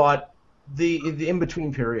 But the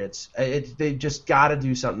in-between periods, they just got to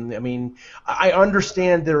do something. I mean, I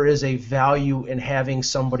understand there is a value in having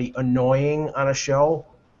somebody annoying on a show.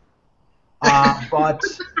 But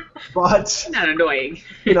not annoying.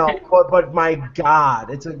 But my God,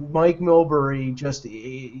 it's a Mike Milbury. Just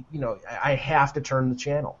I have to turn the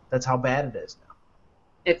channel. That's how bad it is now.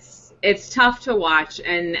 It's tough to watch,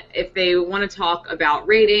 and if they want to talk about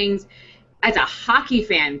ratings, as a hockey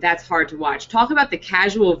fan, that's hard to watch. Talk about the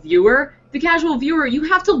casual viewer. The casual viewer, you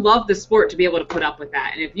have to love the sport to be able to put up with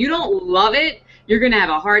that. And if you don't love it, you're going to have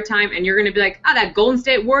a hard time, and you're going to be like, that Golden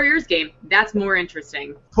State Warriors game, that's more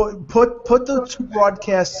interesting. Put the two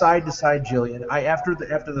broadcasts side to side, Jillian. After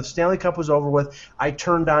the Stanley Cup was over with, I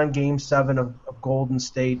turned on Game 7 of Golden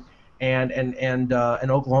State and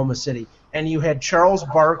Oklahoma City, and you had Charles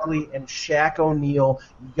Barkley and Shaq O'Neal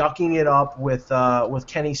yucking it up with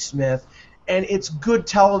Kenny Smith. And it's good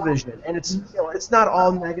television, and it's not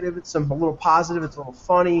all negative. It's a little positive. It's a little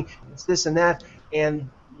funny. It's this and that, and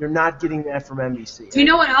you're not getting that from NBC. Do you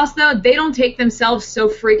know what else, though? They don't take themselves so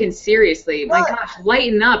freaking seriously. My gosh,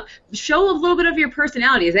 lighten up. Show a little bit of your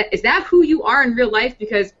personality. Is that who you are in real life?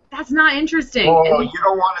 Because that's not interesting. Oh, you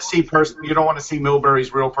don't want to see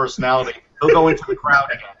Milbury's real personality. He'll go into the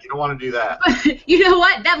crowd again. You don't want to do that. But you know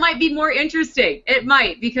what? That might be more interesting. It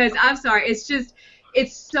might, because I'm sorry.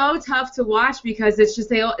 It's so tough to watch because it's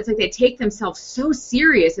like they take themselves so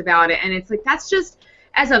serious about it, and it's like that's just,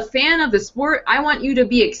 as a fan of the sport, I want you to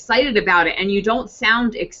be excited about it, and you don't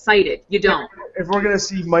sound excited. You don't. If we're gonna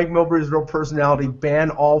see Mike Milbury's real personality,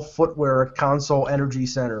 ban all footwear at Console Energy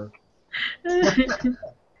Center. By the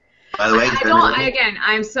way,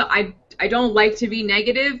 I don't like to be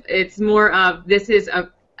negative. It's more of this is a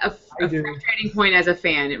frustrating point as a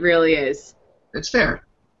fan. It really is. It's fair.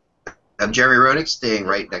 Jerry Roenick staying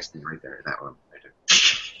right next to me, right there in that room.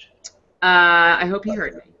 I hope he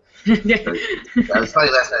heard me. That was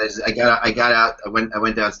funny last night. I got out. I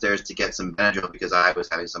went downstairs to get some Benadryl because I was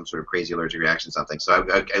having some sort of crazy allergic reaction to something. So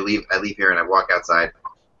I leave here and I walk outside,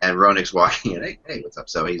 and Roenick's walking in. Hey, what's up?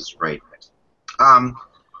 So he's right next. All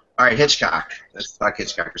right, Hitchcock. Let's talk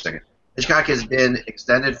Hitchcock for a second. Hitchcock has been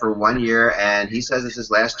extended for 1 year, and he says it's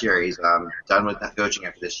his last year. He's done with coaching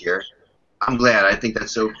after this year. I'm glad. I think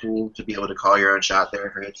that's so cool to be able to call your own shot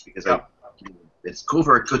there for Hitch, because it's cool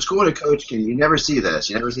when a coach you never see this.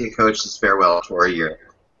 You never see a coach just farewell for a year.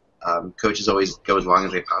 Coaches always go as long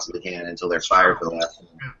as they possibly can until they're fired for the last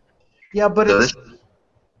year. Yeah, but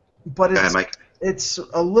so it's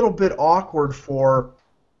a little bit awkward for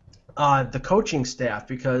the coaching staff,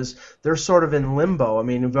 because they're sort of in limbo. I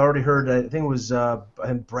mean, we've already heard, I think it was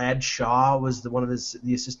Brad Shaw was one of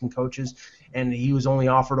the assistant coaches, and he was only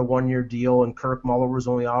offered a 1-year deal, and Kirk Muller was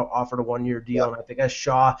only offered a 1-year deal, and I think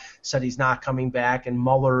Shaw said he's not coming back, and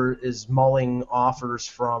Muller is mulling offers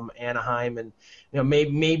from Anaheim, and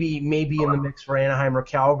maybe in the mix for Anaheim or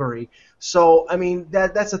Calgary. So, I mean,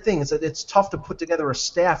 that's the thing. It's tough to put together a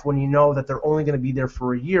staff when you know that they're only going to be there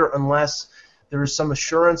for a year, unless there's some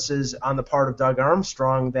assurances on the part of Doug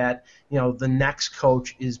Armstrong that the next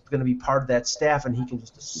coach is going to be part of that staff and he can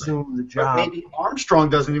just assume the job. But maybe Armstrong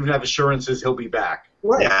doesn't even have assurances he'll be back.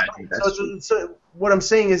 Right. Yeah, so what I'm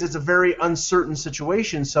saying is it's a very uncertain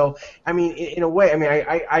situation. So I mean, in a way, I mean,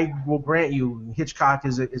 I will grant you Hitchcock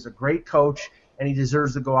is a great coach and he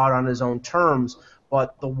deserves to go out on his own terms.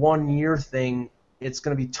 But the 1-year thing, it's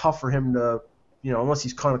going to be tough for him to, unless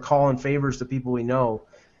he's kind of calling favors to people we know.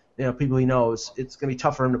 People he knows, it's going to be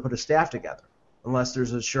tough for him to put a staff together unless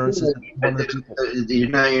there's assurances that one of the people. You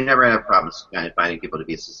never have problems finding people to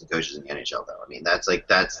be assistant coaches in the NHL, though. I mean,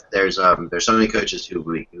 there's so many coaches who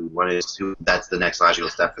that's the next logical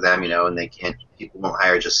step for them, and people won't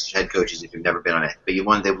hire just head coaches if you've never been on it, but you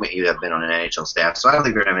have been on an NHL staff. So I don't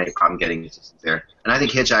think they're going to have any problem getting assistants there. And I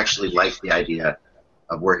think Hitch actually likes the idea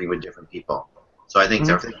of working with different people. So I think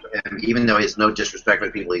even though he has no disrespect for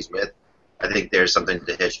the people he's with, I think there's something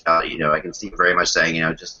to Hitch about, I can see very much saying,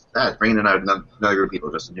 just bringing in another group of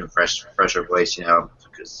people, just a new, fresher voice, so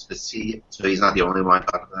he's not the only one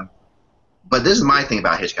talking to them. But this is my thing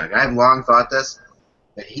about Hitchcock. I've long thought this,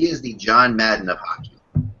 that he is the John Madden of hockey.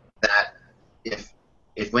 That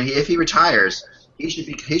if he retires, he should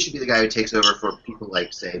be the guy who takes over for people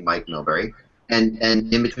like, say, Mike Milbury, and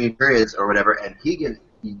in between periods or whatever, and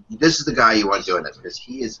this is the guy you want doing this, because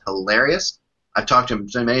he is hilarious. I've talked to him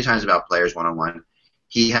so many times about players one-on-one.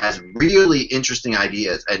 He has really interesting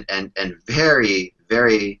ideas and very,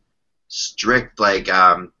 very strict, like,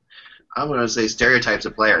 I'm going to say stereotypes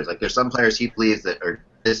of players. Like, there's some players he believes that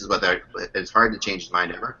this is what it's hard to change his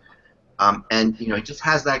mind ever. And, he just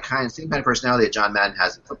has that same kind of personality that John Madden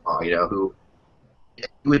has in football, who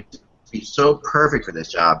would be so perfect for this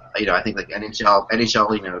job. I think like NHL,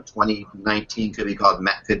 2019 could be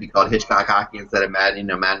called Hitchcock hockey instead of Madden,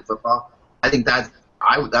 Madden football. I think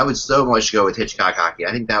I would so much go with Hitchcock hockey.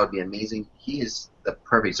 I think that would be amazing. He is the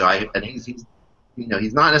perfect. So he's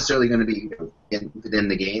not necessarily going to be within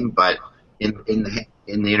the game, but in the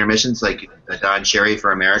intermissions, like a Don Cherry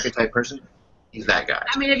for America type person, he's that guy.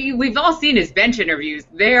 I mean, we've all seen his bench interviews.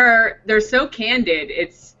 They're so candid.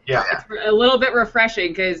 It's a little bit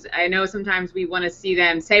refreshing, because I know sometimes we want to see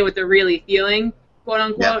them say what they're really feeling, quote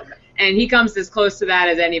unquote, and he comes as close to that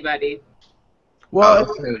as anybody.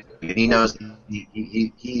 Well, he knows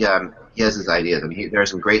he has his ideas. I mean, there are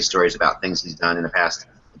some great stories about things he's done in the past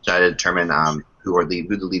to try to determine who the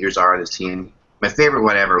leaders are on his team. My favorite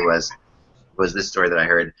one ever was this story that I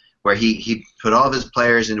heard, where he put all of his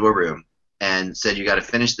players into a room and said, "You got to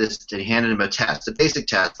finish this." He handed them a test, a basic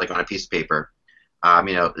test, like on a piece of paper.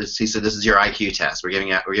 He said, "This is your IQ test. We're giving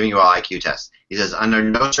you all IQ tests." He says, "Under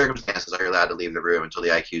no circumstances are you allowed to leave the room until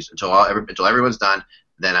everyone's done.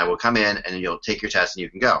 Then I will come in and you'll take your test and you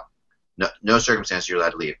can go. No circumstances you're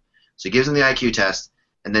allowed to leave." So he gives him the IQ test,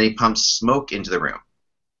 and then he pumps smoke into the room,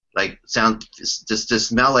 like to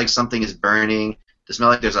smell like something is burning, to smell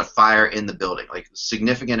like there's a fire in the building, like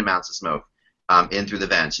significant amounts of smoke in through the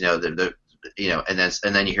vents.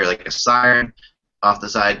 And then you hear like a siren off the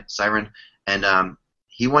side, and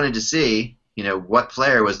he wanted to see what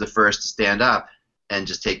player was the first to stand up and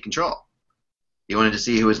just take control. He wanted to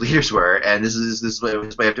see who his leaders were, and this is his way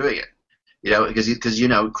of doing it. Because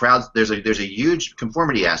crowds, there's a huge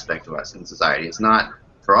conformity aspect to us in society. It's not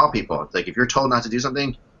for all people. It's like if you're told not to do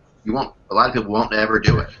something, you won't. A lot of people won't ever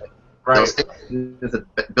do it. Right. They'll stay if the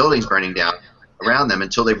building's burning down around them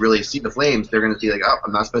until they really see the flames. They're going to see like, oh,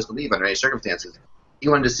 I'm not supposed to leave under any circumstances. He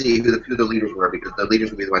wanted to see who the leaders were, because the leaders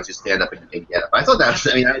would be the ones who stand up and get up. I thought that was,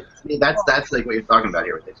 that's like what you're talking about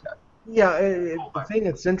here with Hitchcock. Yeah, the thing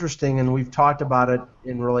that's interesting, and we've talked about it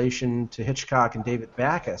in relation to Hitchcock and David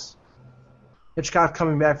Backes. Hitchcock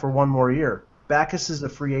coming back for one more year. Backes is a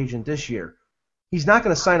free agent this year. he's not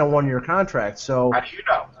going to sign a 1-year contract. So how do you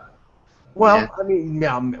know? Well,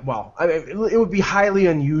 yeah. It would be highly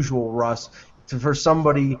unusual, Russ, for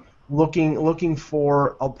somebody looking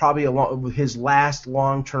for probably his last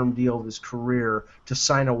long-term deal of his career to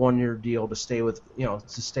sign a 1-year deal to stay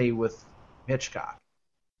with Hitchcock.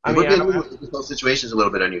 This whole situation is a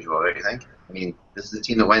little bit unusual, don't you think? I mean, this is a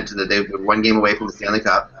team that they were 1 game away from the Stanley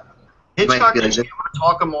Cup. Hitchcock might be able to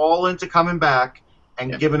talk them all into coming back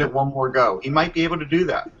and giving it one more go. He might be able to do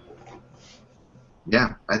that.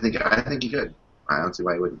 Yeah, I think he could. I don't see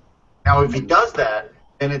why he wouldn't. Now, if he does that,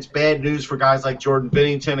 then it's bad news for guys like Jordan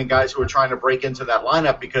Binnington and guys who are trying to break into that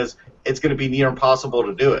lineup because it's going to be near impossible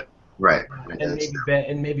to do it. Right.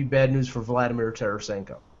 And maybe bad news for Vladimir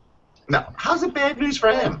Tarasenko. No, how's it bad news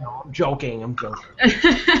for him? No, I'm joking.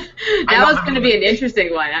 That was going to be an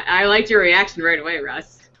interesting one. I liked your reaction right away,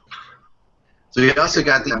 Russ. So we also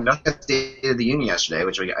got the State of the Union yesterday,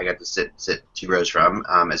 which I got to sit 2 rows from,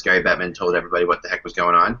 as Gary Bettman told everybody what the heck was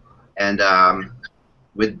going on. And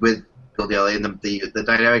with Bill Daly, and the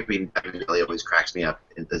dynamic between Bettman and Daly always cracks me up.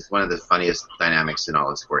 It's one of the funniest dynamics in all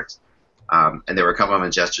of sports. And there were a couple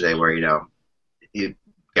moments yesterday where,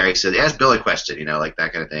 Gary said, ask Bill a question, like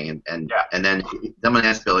that kind of thing. And then someone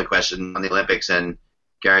asked Bill a question on the Olympics, and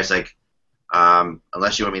Gary's like,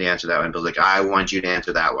 unless you want me to answer that one, Bill's like, I want you to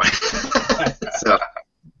answer that one. So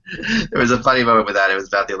there was a funny moment with that. It was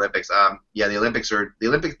about the Olympics.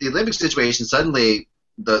 The Olympic situation. Suddenly,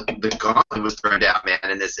 the gauntlet was thrown down, man.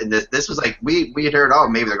 And this was like we had heard,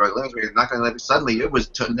 maybe they're going to the Olympics, maybe they're not going to the Olympics. Suddenly,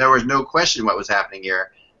 there was no question what was happening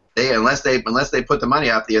here. Unless they put the money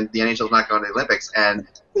up, the NHL's not going to the Olympics. And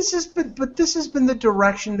this has been the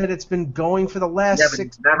direction that it's been going for the last 6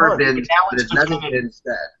 months. It's never been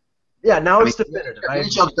said. Yeah, now it's definitive. The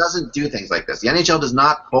NHL doesn't do things like this. The NHL does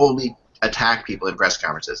not boldly attack people in press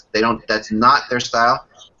conferences. They don't. That's not their style.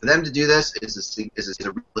 For them to do this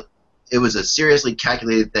it was a seriously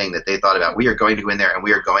calculated thing that they thought about. We are going to go in there and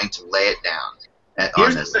we are going to lay it down.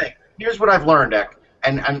 Here's the thing. Here's what I've learned, Ek.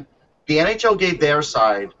 And the NHL gave their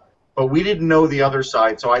side, but we didn't know the other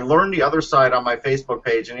side. So I learned the other side on my Facebook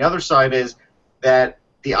page. And the other side is that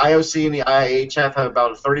the IOC and the IIHF have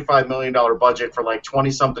about a $35 million budget for like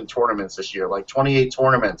 20-something tournaments this year, like 28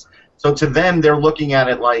 tournaments. So to them, they're looking at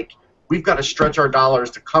it like we've got to stretch our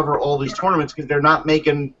dollars to cover all these tournaments because they're not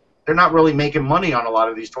really making money on a lot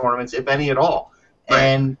of these tournaments, if any at all. Right.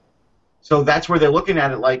 And so that's where they're looking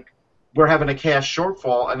at it like we're having a cash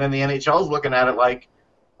shortfall, and then the NHL is looking at it like,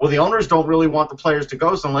 well, the owners don't really want the players to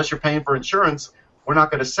go, so unless you're paying for insurance, we're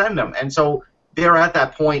not going to send them. And so they're at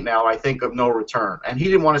that point now, I think, of no return. And he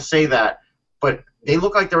didn't want to say that, but they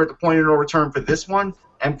look like they're at the point of no return for this one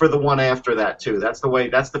and for the one after that, too. That's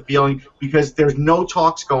the feeling, because there's no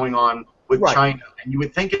talks going on with China. And you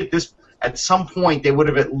would think at some point they would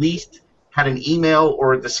have at least had an email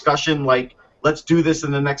or a discussion like, let's do this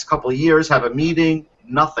in the next couple of years, have a meeting.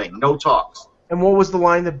 Nothing, no talks. And what was the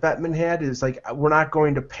line that Bettman had? Is like, we're not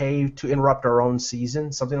going to pay to interrupt our own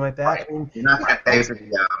season, something like that? Right. You're not going to pay for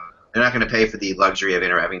they're not going to pay for the luxury of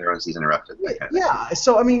having their own season interrupted.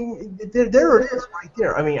 So I mean, there it is, right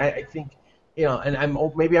there. I mean, I think, and I'm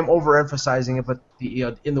overemphasizing it, but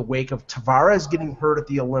in the wake of Tavares getting hurt at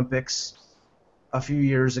the Olympics a few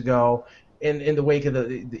years ago, in the wake of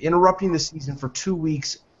the interrupting the season for 2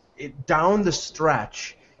 weeks, down the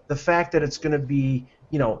stretch, the fact that it's going to be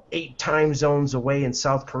 8 time zones away in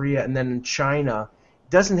South Korea and then in China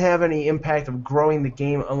doesn't have any impact of growing the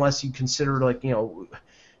game unless you consider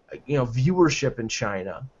viewership in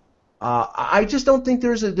China. I just don't think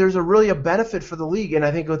there's a really a benefit for the league, and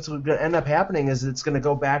I think what's going to end up happening is it's going to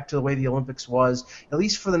go back to the way the Olympics was, at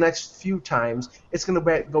least for the next few times. It's going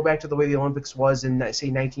to go back to the way the Olympics was in, say,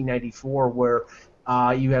 1994, where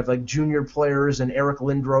you have like junior players and Eric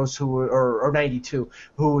Lindros or 92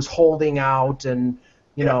 who was holding out, and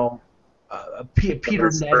Peter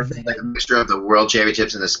Nedved. Like a mixture of the World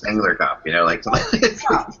Championships and the Spengler Cup, it's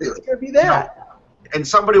going to be that. And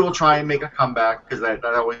somebody will try and make a comeback because that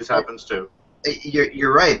always happens too.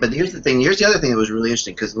 You're right, but here's the thing. Here's the other thing that was really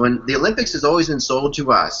interesting, because when the Olympics has always been sold to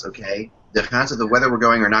us, okay, the concept of whether we're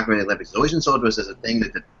going or not going to the Olympics has always been sold to us as a thing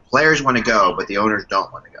that the players want to go, but the owners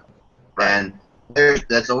don't want to go. Right. And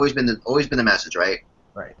that's always been the message, right?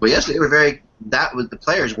 Right. Well, yes, the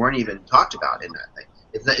players weren't even talked about in that thing.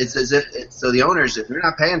 It's as if so the owners, if they're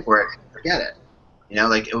not paying for it, forget it.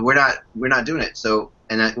 We're not doing it. So,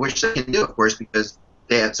 and we're still going to do it, of course, because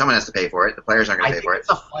someone has to pay for it. The players aren't going to pay for it. It's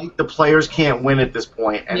a fight the players can't win at this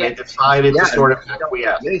point, and they decided to sort of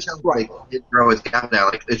acquiesce. The NHL did throw its gap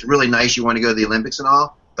down. It's really nice you want to go to the Olympics and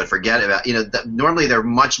all, but forget about normally they're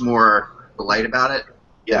much more polite about it.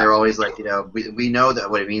 Yeah. And they're always like, we know that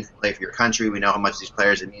what it means to play for your country. We know how much these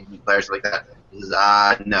players, it means to be players like that. He says,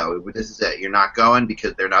 no, this is it. You're not going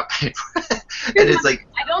because they're not paying for it. And it's like,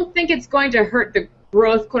 I don't think it's going to hurt the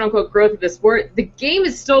growth, quote unquote, growth of the sport. The game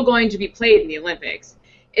is still going to be played in the Olympics.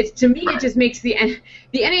 To me, it just makes the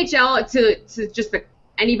NHL to just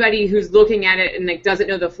anybody who's looking at it and like doesn't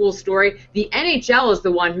know the full story. The NHL is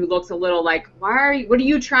the one who looks a little like, what are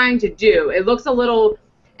you trying to do? It looks a little.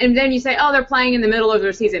 And then you say, oh, they're playing in the middle of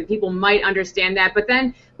their season. People might understand that. But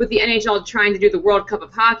then with the NHL trying to do the World Cup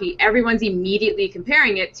of Hockey, everyone's immediately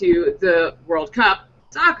comparing it to the World Cup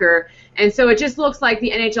soccer. And so it just looks like the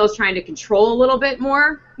NHL is trying to control a little bit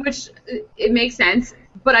more, which it makes sense.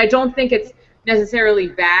 But I don't think it's necessarily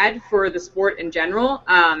bad for the sport in general.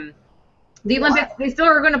 The Olympics, they still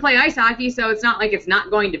are going to play ice hockey, so it's not like it's not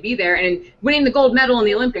going to be there. And winning the gold medal in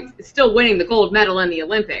the Olympics is still winning the gold medal in the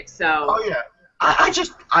Olympics. So. Oh, yeah.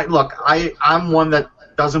 I'm one that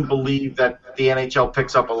doesn't believe that the NHL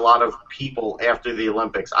picks up a lot of people after the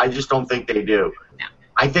Olympics. I just don't think they do. No.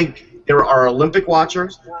 I think there are Olympic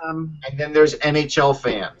watchers, and then there's NHL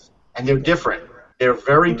fans, and they're different. They're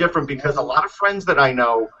very different because a lot of friends that I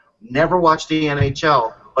know never watch the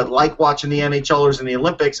NHL, but like watching the NHLers in the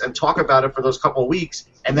Olympics and talk about it for those couple of weeks,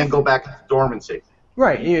 and then go back to dormancy.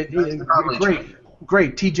 Right.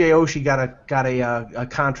 Great. TJ Oshie got a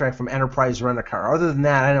contract from Enterprise Rent-A-Car. Other than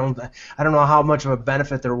that, I don't know how much of a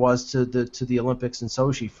benefit there was to the Olympics and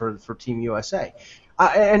Sochi for Team USA.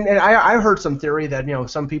 And I heard some theory that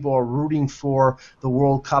some people are rooting for the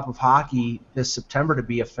World Cup of Hockey this September to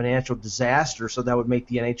be a financial disaster, so that would make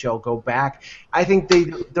the NHL go back. I think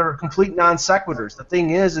they're complete non sequiturs. The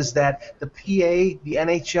thing is that the PA, the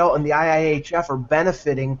NHL, and the IIHF are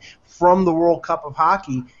benefiting from the World Cup of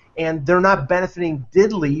Hockey, and they're not benefiting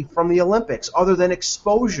diddly from the Olympics other than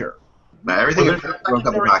exposure. But everything is World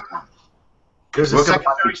Cup of Hockey. There's a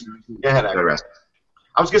secondary.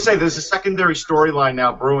 I was going to say there's a secondary storyline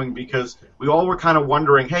now brewing because we all were kind of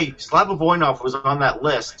wondering, hey, Slava Voinov was on that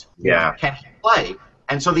list. Yeah. Can he play?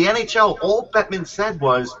 And so the NHL, all Bettman said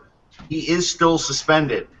was he is still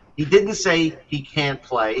suspended. He didn't say he can't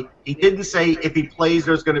play. He didn't say if he plays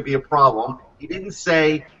there's going to be a problem. He didn't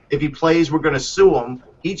say if he plays we're going to sue him.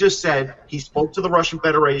 He just said he spoke to the Russian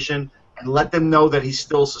Federation and let them know that he's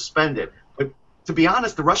still suspended. But to be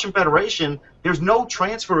honest, the Russian Federation, there's no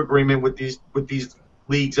transfer agreement with these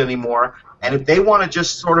leagues anymore. And if they want to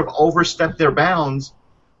just sort of overstep their bounds,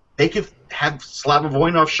 they could have Slava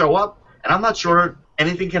Voinov show up, and I'm not sure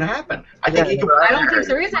anything can happen. I don't think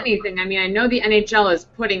there is anything. I mean, I know the NHL is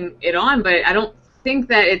putting it on, but I don't think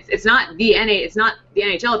that it's not the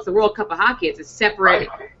NHL. It's the World Cup of Hockey. It's a separate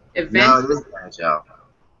event. No, it is the NHL.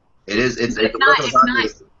 It's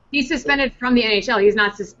not. He's suspended from the NHL. He's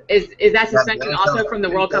not. Is that suspension also from the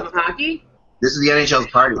World Cup of Hockey? This is the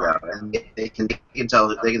NHL's party though, and they can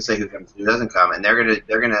say who comes, who doesn't come, and they're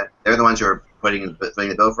the ones who are putting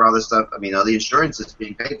the bill for all this stuff. I mean, all the insurance that's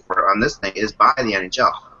being paid for on this thing is by the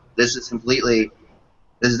NHL. This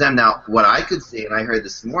is them. Now, what I could see, and I heard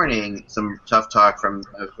this morning some tough talk from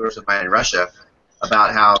a source of mine in Russia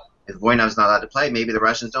about how if Voinov's not allowed to play, maybe the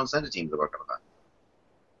Russians don't send a team to the World Cup of Hockey.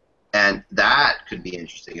 And that could be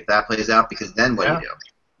interesting if that plays out, because then what do you do?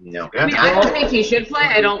 I mean, I don't think he should play.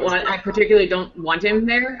 I particularly don't want him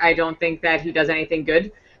there. I don't think that he does anything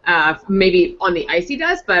good. Maybe on the ice he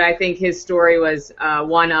does, but I think his story was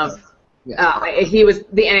one of the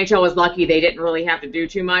NHL was lucky they didn't really have to do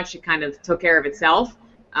too much. It kind of took care of itself.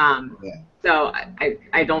 So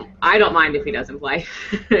I don't mind if he doesn't play.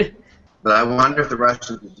 But I wonder if the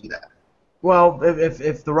Russians would do that. Well,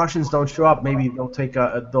 if the Russians don't show up, maybe they'll take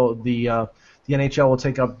the NHL will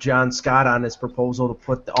take up John Scott on his proposal to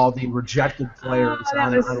put all the rejected players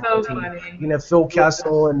on the team. Funny. You can have Phil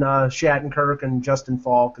Kessel and Shattenkirk and Justin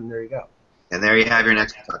Falk, and there you go. And there you have your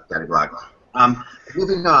next blog.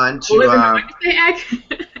 Moving on to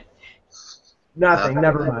nothing.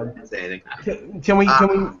 Never mind.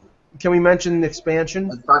 Can we mention expansion?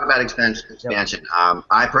 Let's talk about expansion. Yep.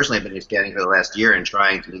 I personally have been expanding for the last year and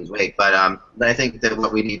trying to lose weight, but I think that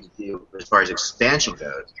what we need to do as far as expansion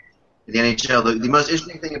goes, the NHL, the most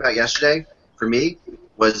interesting thing about yesterday for me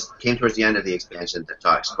came towards the end of the expansion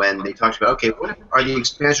talks when they talked about, okay, what are the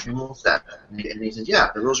expansion rules set? And he said, yeah,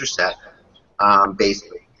 the rules are set,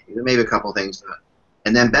 basically. Maybe a couple things.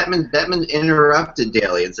 And then Bettman interrupted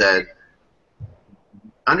Daly and said,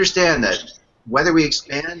 understand that whether we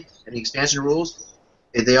expand and the expansion rules,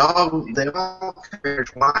 they all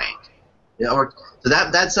intertwined. So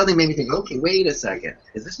that suddenly made me think, okay, wait a second.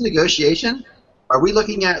 Is this a negotiation? Are we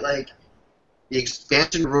looking at like the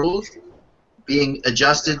expansion rules being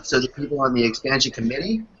adjusted so the people on the expansion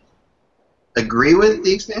committee agree with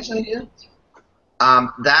the expansion idea.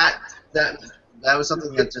 That was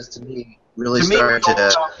something that just to me really started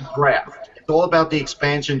to draft. It's all about the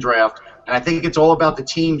expansion draft, and I think it's all about the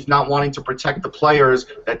teams not wanting to protect the players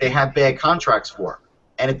that they have bad contracts for.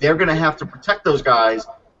 And if they're going to have to protect those guys,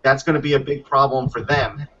 that's going to be a big problem for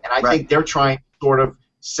them. And I think they're trying to sort of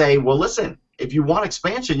say, well, listen, if you want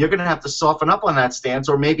expansion, you're going to have to soften up on that stance,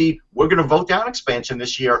 or maybe we're going to vote down expansion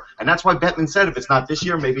this year. And that's why Bettman said if it's not this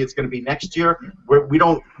year, maybe it's going to be next year.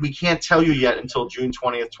 We can't tell you yet until June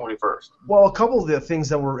 20th, 21st. Well, a couple of the things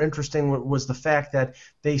that were interesting was the fact that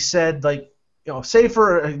they said, like, say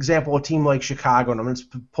for example, a team like Chicago, and I'm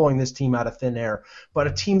just pulling this team out of thin air, but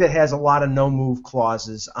a team that has a lot of no-move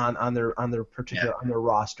clauses on their particular on their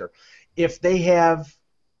roster. If they have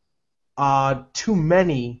too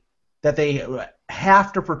many that they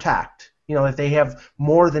have to protect, if they have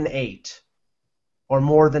more than 8 or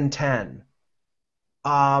more than 10.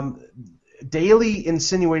 Daly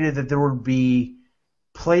insinuated that there would be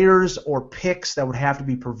players or picks that would have to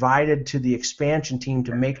be provided to the expansion team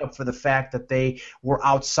to make up for the fact that they were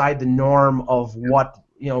outside the norm of what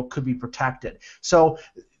could be protected. So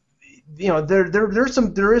there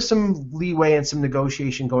is some leeway and some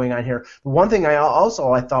negotiation going on here. The one thing I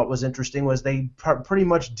thought was interesting was they pretty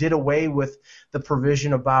much did away with the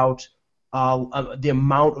provision about the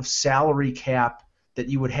amount of salary cap that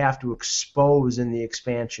you would have to expose in the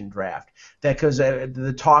expansion draft. That because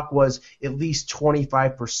the talk was at least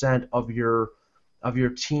 25% of your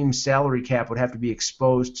team's salary cap would have to be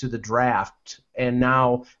exposed to the draft, and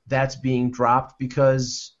now that's being dropped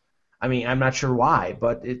because, I'm not sure why,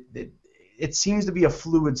 but it seems to be a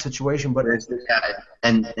fluid situation. But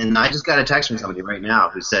and I just got a text from somebody right now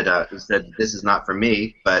who said this is not for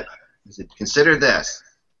me, but he said, consider this.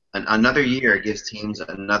 Another year gives teams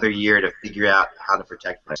another year to figure out how to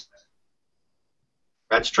protect players.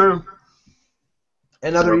 That's true.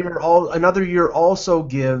 Another year also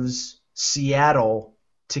gives Seattle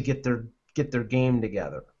to get their game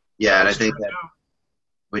together. Yeah, and I think that,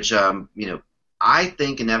 which I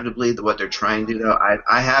think inevitably what they're trying to do, though,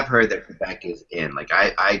 I have heard that Quebec is in. Like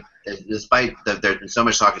despite there's been so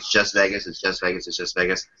much talk, it's just Vegas, it's just Vegas, it's just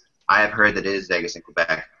Vegas. I have heard that it is Vegas and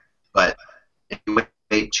Quebec, but if you wait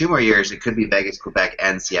 2 more years, it could be Vegas, Quebec,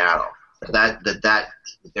 and Seattle. That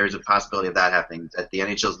there's a possibility of that happening. That the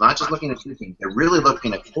NHL is not just looking at 2 teams; they're really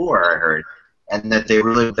looking at 4. I heard, and that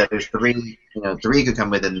there's 3. 3 could come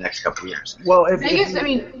within the next couple of years. Well,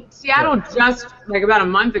 Seattle just like about a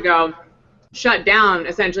month ago shut down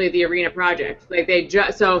essentially the arena project. Like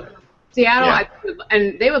Seattle,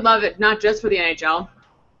 and they would love it not just for the NHL.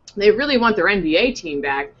 They really want their NBA team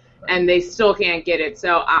back, and they still can't get it.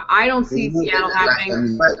 So I don't see Seattle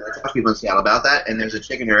happening. I talk to people in Seattle about that, and there's a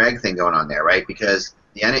chicken or egg thing going on there, right? Because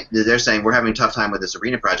they're saying we're having a tough time with this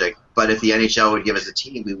arena project, but if the NHL would give us a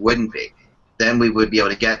team, we wouldn't be. Then we would be able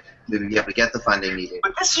to get the funding needed.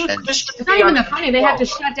 But this it's not even the funding. They have to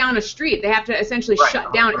shut down a street. They have to essentially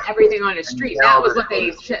shut down everything on a street. That was what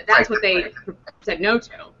they. That's what they said no to.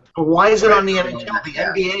 But why is it on the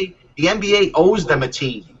NHL? The NBA owes them a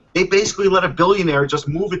team. They basically let a billionaire just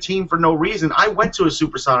move a team for no reason. I went to a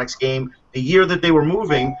Supersonics game the year that they were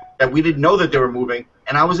moving, that we didn't know that they were moving,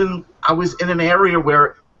 and I was in an area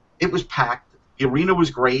where it was packed. The arena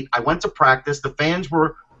was great. I went to practice. The fans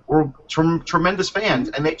were tremendous fans,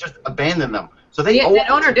 and they just abandoned them. So that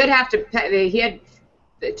owner did have to pay. He had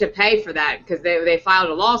to pay for that because they filed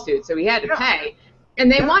a lawsuit, so he had to pay. And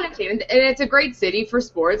they wanted to, and it's a great city for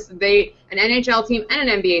sports. An NHL team and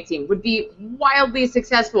an NBA team would be wildly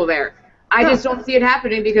successful there. I just don't see it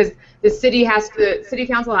happening because the city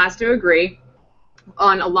council has to agree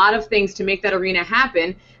on a lot of things to make that arena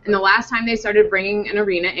happen. And the last time they started bringing an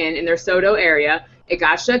arena in their Soto area, it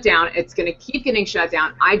got shut down. It's going to keep getting shut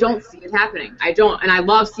down. I don't see it happening. I don't, and I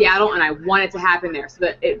love Seattle, and I want it to happen there. So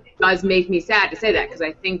that it does make me sad to say that because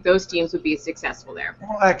I think those teams would be successful there.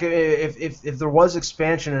 Well, like if there was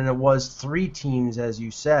expansion and it was 3 teams, as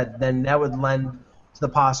you said, then that would lend to the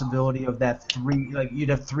possibility of that 3. Like you'd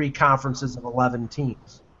have 3 conferences of 11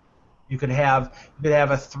 teams. You could have a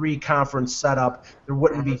 3-conference setup. There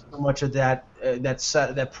wouldn't be so much of that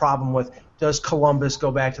problem with does Columbus go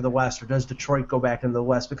back to the West or does Detroit go back into the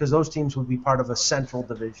West, because those teams would be part of a Central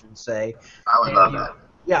Division, say. I would love that.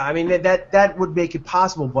 Yeah, I mean that would make it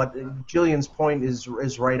possible, but Jillian's point is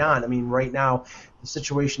right on. I mean, right now the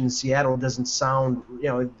situation in Seattle doesn't sound,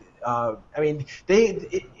 I mean,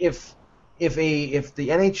 if the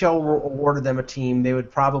NHL awarded them a team, they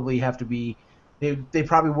would probably have to be they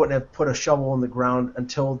probably wouldn't have put a shovel in the ground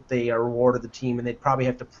until they are awarded the team, and they'd probably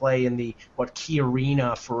have to play in the Key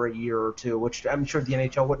Arena for a year or two, which I'm sure the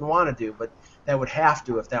NHL wouldn't want to do, but that would have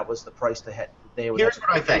to if that was the price they would. Here's what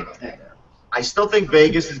I think. I still think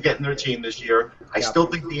Vegas is getting their team this year. I still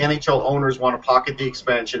think the NHL owners want to pocket the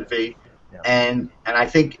expansion fee, and I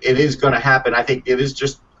think it is going to happen. I think it is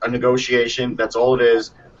just a negotiation. That's all it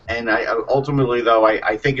is. And ultimately, though,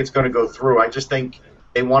 I think it's going to go through. I just think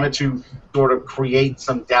they wanted to sort of create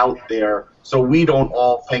some doubt there, so we don't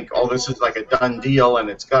all think, oh, this is like a done deal and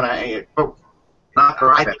it's going to. But not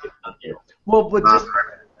correct. Well, but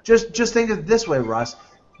just think of it this way, Russ.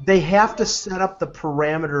 They have to set up the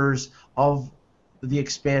parameters of the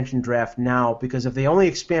expansion draft now, because if they only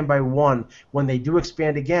expand by one, when they do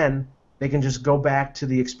expand again, they can just go back to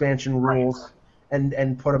the expansion rules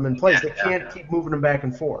and put them in place. They can't keep moving them back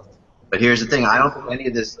and forth. But here's the thing: I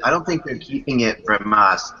don't think they're keeping it from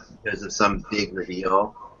us because of some big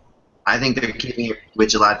reveal. I think they're keeping it,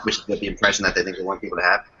 which is the impression that they think they want people to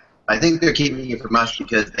have. I think they're keeping it from us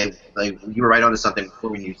because you were right onto something before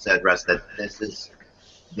when you said, Russ, that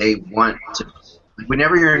they want to.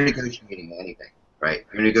 Whenever you're negotiating anything, right?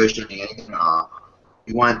 You're negotiating anything at all.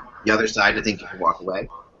 You want the other side to think you can walk away,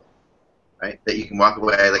 right? That you can walk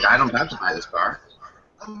away like, I don't have to buy this car.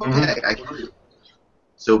 I'm okay. I can.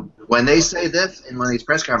 So when they say this in one of these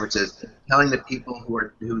press conferences, telling the people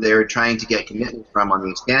who they're trying to get commitment from on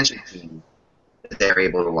the expansion team that they're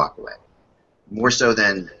able to walk away, more so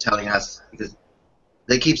than telling us, because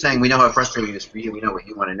they keep saying, we know how frustrating it is for you, we know what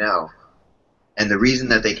you want to know, and the reason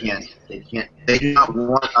that they do not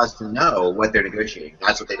want us to know what they're negotiating.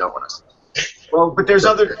 That's what they don't want us to know. Well, but there's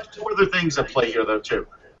two other things at play here though too.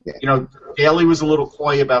 Yeah. You know, Daly was a little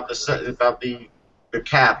coy about the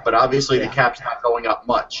cap, but obviously the cap's not going up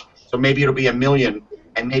much. So maybe it'll be $1 million,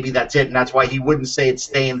 and maybe that's it, and that's why he wouldn't say it's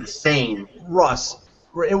staying the same. Russ,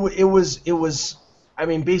 it was. I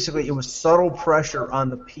mean, basically, it was subtle pressure on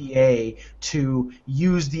the PA to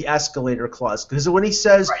use the escalator clause, because when he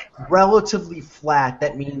says relatively flat,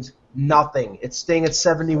 that means nothing. It's staying at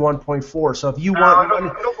 71.4. So if you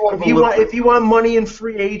want money in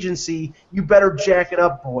free agency, you better jack it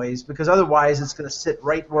up, boys, because otherwise it's going to sit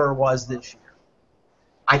right where it was this year.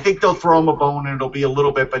 I think they'll throw him a bone, and it'll be a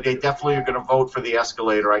little bit, but they definitely are going to vote for the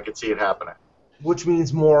escalator. I could see it happening. Which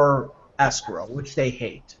means more escrow, which they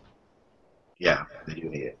hate. Yeah, they do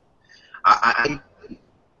hate it.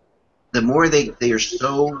 The more they are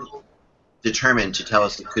so determined to tell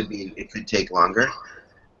us it could take longer.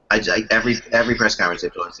 Every press conference they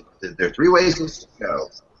tell us there are 3 ways to go: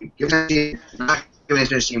 we give an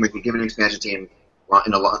expansion team, we could give an expansion team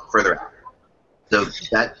in a lot further out. So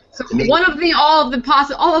one of all of the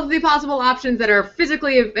possible options that are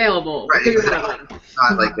physically available. Right.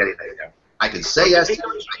 Not like anything. I can say yes.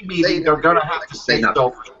 They're going to have to say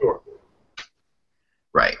no for sure.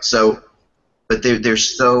 Right. So, but they're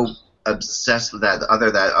so obsessed with that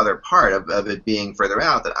other part of it being further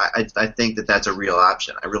out that I think that that's a real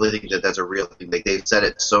option. I really think that that's a real thing. Like, they've said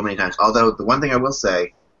it so many times. Although the one thing I will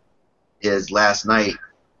say is last night,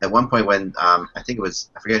 at one point when I think it was,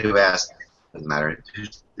 I forget who asked. Doesn't matter.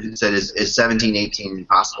 Who said is 17-18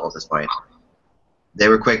 possible at this point? They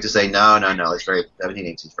were quick to say no. It's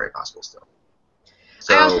 17-18 is very possible still.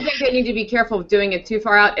 So, I also think they need to be careful of doing it too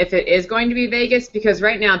far out if it is going to be Vegas, because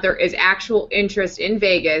right now there is actual interest in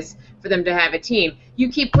Vegas for them to have a team. You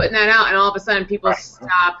keep putting that out, and all of a sudden people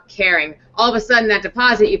stop caring. All of a sudden that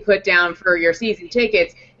deposit you put down for your season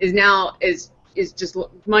tickets is just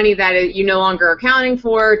money that you no longer are accounting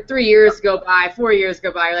for. 3 years go by, 4 years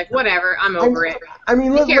go by. You're like, whatever, I'm over it. I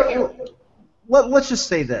mean, let's just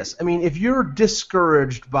say this. I mean, if you're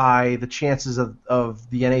discouraged by the chances of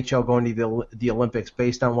the NHL going to the Olympics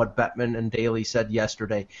based on what Bettman and Daly said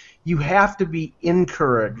yesterday, you have to be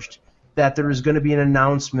encouraged that there is going to be an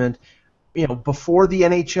announcement, before the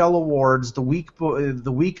NHL awards, the week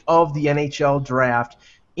of the NHL draft,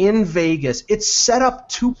 in Vegas. It's set up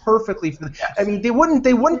too perfectly for I mean, they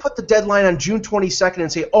wouldn't put the deadline on June 22nd and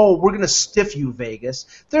say, "Oh, we're going to stiff you, Vegas."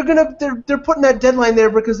 They're putting that deadline there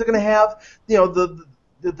because they're going to have, the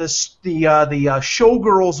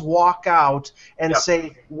showgirls walk out and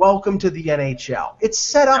say, "Welcome to the NHL." It's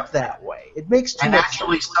set up that way. It makes too much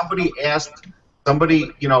actually sense. Somebody asked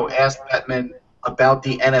Bettman about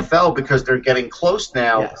the NFL because they're getting close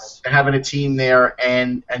now to having a team there,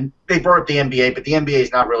 and they brought up the NBA, but the NBA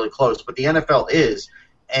is not really close, but the NFL is,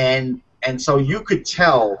 and so you could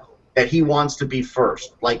tell that he wants to be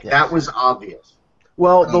first. Like, that was obvious.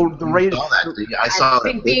 Well, the Raiders. I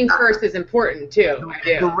think being first is important too.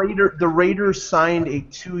 The Raiders signed a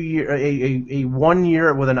 2-year, a 1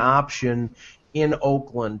 year with an option in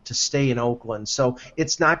Oakland to stay in Oakland. So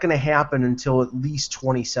it's not going to happen until at least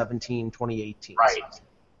 2017, 2018. Right.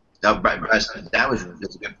 No, that's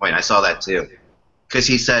a good point. I saw that too. Because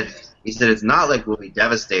he said it's not like we'll be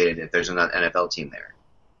devastated if there's an NFL team there.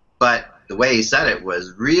 But the way he said it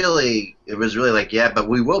was really like, yeah, but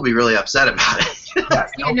we will be really upset about it.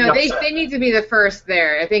 They need to be the first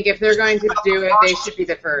there. I think if they're going to do it, they should be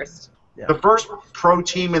the first. Yeah. The first pro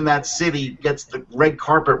team in that city gets the red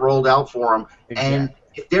carpet rolled out for them, and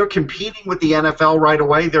if they're competing with the NFL right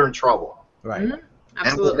away, they're in trouble. Right. Mm-hmm. Absolutely.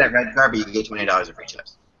 And with that red carpet, you can get $20 in free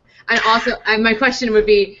chips. And also, my question would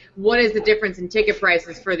be, what is the difference in ticket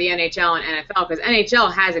prices for the NHL and NFL? Because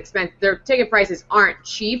NHL has expensive. Their ticket prices aren't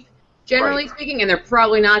cheap, generally speaking, and they're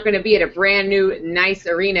probably not going to be at a brand new, nice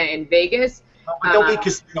arena in Vegas. But there'll be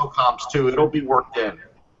casino comps too. It'll be worked in.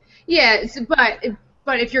 Yeah,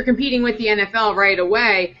 but if you're competing with the NFL right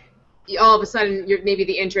away, all of a sudden, maybe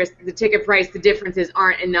the ticket price, the differences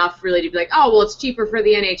aren't enough really to be like, oh, well, it's cheaper for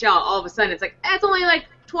the NHL. All of a sudden, it's like, it's only like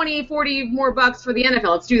 20, 40 more bucks for the NFL.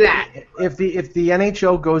 Let's do that. If the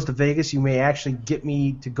NHL goes to Vegas, you may actually get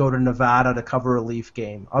me to go to Nevada to cover a Leaf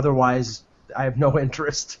game. Otherwise, I have no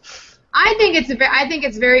interest. I think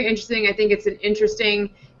it's very interesting. I think it's an interesting.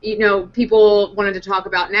 People wanted to talk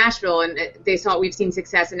about Nashville, and we've seen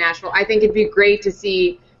success in Nashville. I think it'd be great to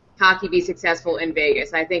see hockey be successful in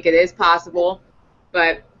Vegas. I think it is possible,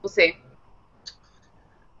 but we'll see.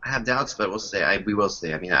 I have doubts, but we'll see. We will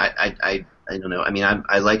see. I mean, I don't know. I mean,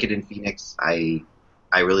 I like it in Phoenix. I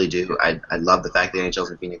really do. I love the fact that the NHL's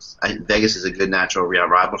in Phoenix. Vegas is a good natural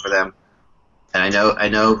rival for them, and I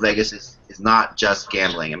know Vegas is not just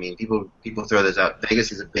gambling. I mean, people throw this out.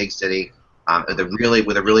 Vegas is a big city. With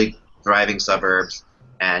a really thriving suburbs,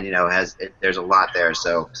 and there's a lot there.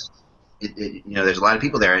 So, there's a lot of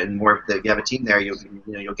people there, and more if you have a team there,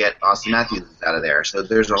 you'll get Austin Matthews out of there. So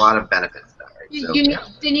there's a lot of benefits there. Right? So,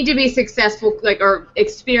 they need to be successful, or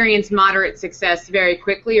experience moderate success very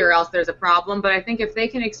quickly, or else there's a problem. But I think if they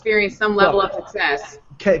can experience some level of success,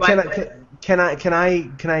 can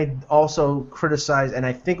I also criticize? And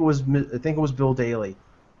I think it was Bill Daly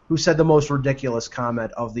who said the most ridiculous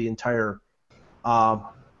comment of the entire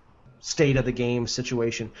state of the game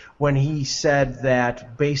situation when he said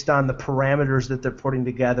that based on the parameters that they're putting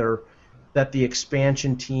together, that the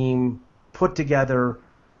expansion team put together,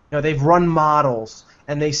 they've run models,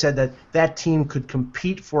 and they said that team could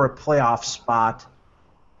compete for a playoff spot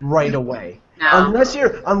right away. No.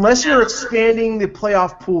 Unless you're expanding the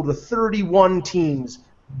playoff pool to 31 teams,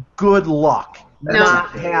 good luck. That's not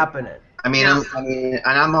happening. I mean, and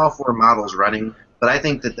I'm all for models running, but I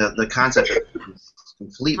think that the concept is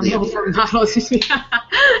completely. I'm all for models.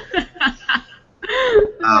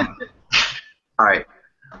 All right,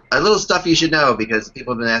 a little stuff you should know, because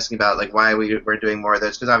people have been asking about why we're doing more of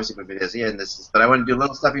this, because obviously we're busy and but I want to do a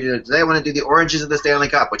little stuff you should know. Today I want to do the origins of the Stanley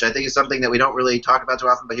Cup, which I think is something that we don't really talk about too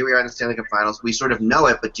often, but here we are in the Stanley Cup Finals. We sort of know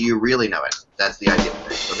it, but do you really know it? That's the idea.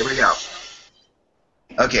 So here we go.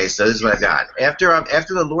 Okay, so this is what I've got. After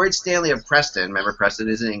the Lord Stanley of Preston, remember Preston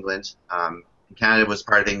is in England. Canada was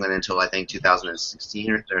part of England until I think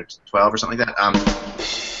 2016 or 12 or something like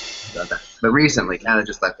that. But recently, Canada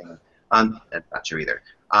just left England. That's not true either.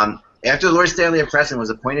 After the Lord Stanley of Preston was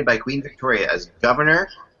appointed by Queen Victoria as Governor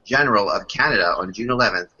General of Canada on June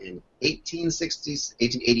 11th in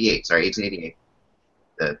 1888.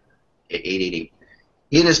 The 888.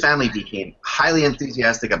 He and his family became highly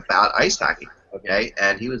enthusiastic about ice hockey. Okay,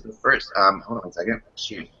 and he was the first. Hold on 1 second.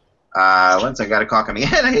 Shoot. Once I got a call coming in.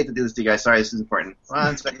 I hate to do this to you guys. Sorry, this is important.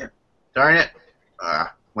 1 second. Darn it.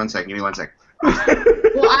 1 second. Give me 1 second.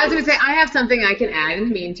 Well, I was going to say, I have something I can add in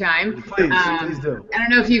the meantime. Please do. I don't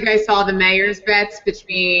know if you guys saw the mayor's bets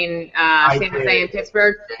between San Jose and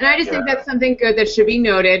Pittsburgh. And I just think that's something good that should be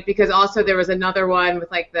noted, because also there was another one with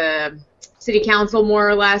the city council, more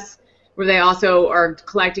or less, where they also are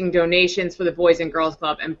collecting donations for the Boys and Girls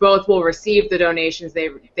Club, and both will receive the donations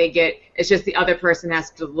they get. It's just the other person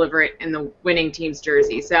has to deliver it in the winning team's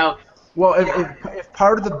jersey. So, well, if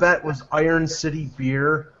part of the bet was Iron City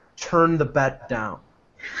beer, turn the bet down.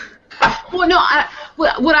 Well, no.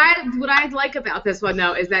 What I like about this one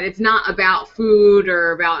though is that it's not about food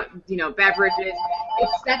or about beverages.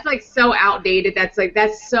 That's so outdated.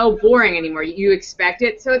 That's so boring anymore. You expect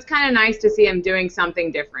it, so it's kind of nice to see him doing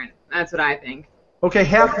something different. That's what I think. Okay,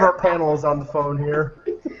 half of our panel is on the phone here.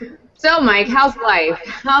 So, Mike, how's life?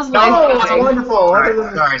 How's life? Oh, it's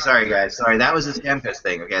wonderful. Sorry, guys. Sorry, that was a Stamkos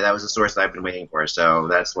thing. Okay, that was the source that I've been waiting for. So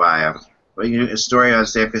that's why I'm. Well, a story on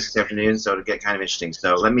Stamkos this afternoon, so it'll get kind of interesting.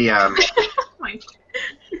 So let me.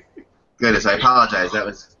 Goodness, I apologize.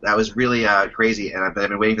 That was really crazy, and I've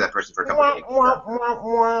been waiting for that person for a couple of days.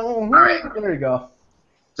 All right. There you go.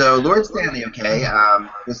 So Lord Stanley,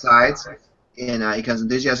 decides, and he becomes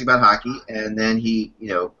enthusiastic about hockey, and then he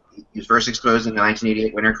was first exposed in the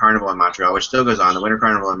 1988 Winter Carnival in Montreal, which still goes on. The Winter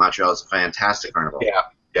Carnival in Montreal is a fantastic carnival. Yeah.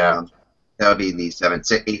 That would be the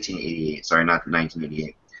 1888. Sorry, not the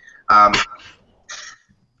 1988.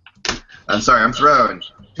 I'm sorry, I'm thrown.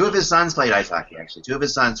 Two of his sons played ice hockey, actually. Two of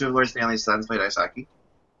Lord Stanley's sons played ice hockey.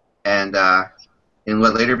 And in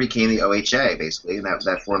what later became the OHA, basically, and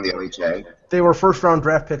that formed the OHA. They were first-round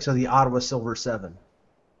draft picks of the Ottawa Silver 7.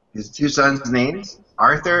 His two sons' names,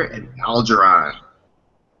 Arthur and Algernon.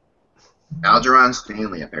 Algernon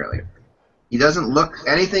Stanley, apparently. He doesn't look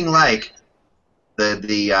anything like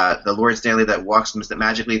the Lord Stanley that walks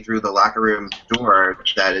magically through the locker room door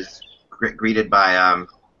that is greeted by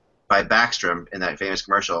Backstrom in that famous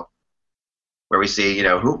commercial, where we see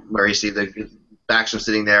the Backstrom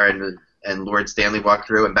sitting there and Lord Stanley walk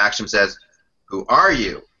through, and Backstrom says, "Who are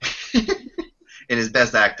you?" in his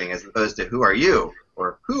best acting, as opposed to "Who are you?"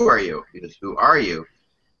 or "Who are you?" Because "Who are you?"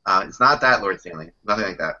 It's not that Lord Stanley, nothing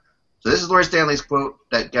like that. So this is Lord Stanley's quote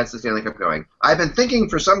that gets the Stanley Cup going. "I've been thinking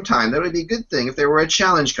for some time that it would be a good thing if there were a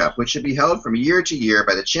Challenge Cup, which should be held from year to year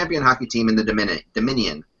by the champion hockey team in the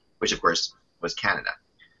Dominion," which of course was Canada.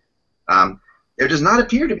 There does not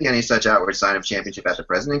appear to be any such outward sign of championship at the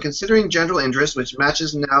present, and considering general interest, which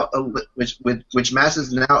masses now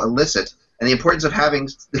elicit, and the importance of having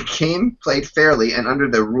the game played fairly and under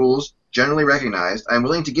the rules generally recognized, I am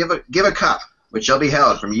willing to give a cup, which shall be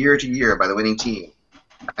held from year to year by the winning team.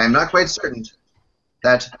 I am not quite certain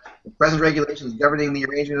that the present regulations governing the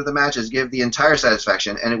arrangement of the matches give the entire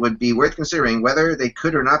satisfaction, and it would be worth considering whether they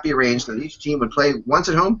could or not be arranged so that each team would play once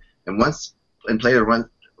at home and play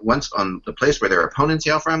once on the place where their opponents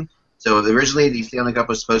hail from. So originally the Stanley Cup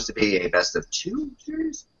was supposed to be a best-of-2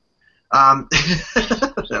 series. I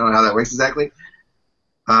don't know how that works exactly.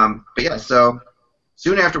 But yeah, so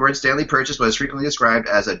soon afterwards, Stanley purchased what is frequently described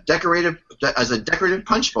as a decorative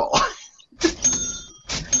punch bowl.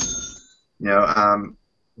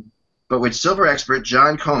 But which silver expert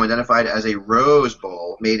John Combe identified as a rose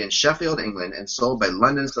bowl made in Sheffield, England, and sold by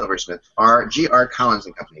London silversmith G.R. Collins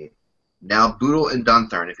and Company. Now Boodle and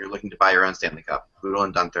Dunthorne, if you're looking to buy your own Stanley Cup. Boodle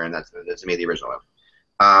and Dunthorne, that's me, the original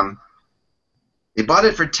one. They bought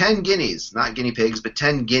it for 10 guineas, not guinea pigs, but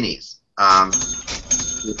 10 guineas.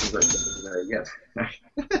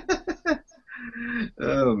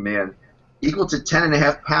 Oh, man. Equal to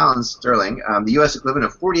 10.5 pounds sterling, the U.S. equivalent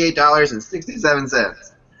of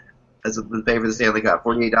 $48.67. That's what they pay for the Stanley Cup,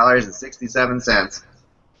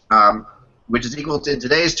 $48.67, which is equal to, in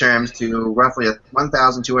today's terms, to roughly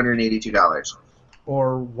 $1,282.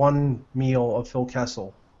 Or one meal of Phil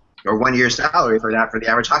Kessel. Or 1 year's salary for the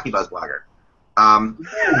average HockeyBuzz blogger.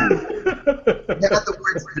 They got the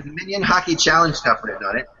words Dominion Hockey Challenge Cup written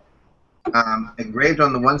on it, engraved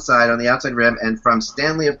on the one side on the outside rim, and from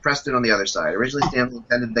Stanley of Preston on the other side. Originally, Stanley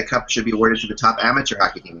intended the cup should be awarded to the top amateur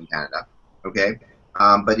hockey team in Canada. Okay?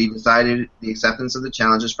 But he decided the acceptance of the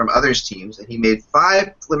challenges from others' teams, and he made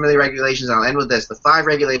 5 preliminary regulations. And I'll end with this: the 5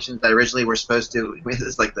 regulations that originally were supposed to.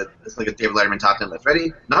 It's like a David Letterman top 10 list.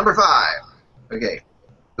 Ready? Number 5. Okay.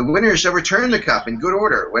 The winner shall return the cup in good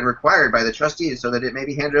order when required by the trustees, so that it may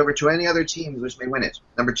be handed over to any other teams which may win it.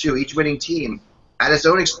 Number 2. Each winning team, at its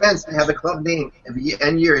own expense, may have the club name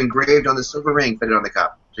and year engraved on the silver ring fitted on the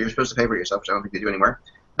cup. So you're supposed to pay for it yourself, which I don't think they do anymore.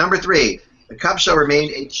 Number 3. The cup shall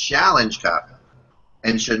remain a challenge cup,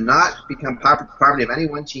 and should not become property of any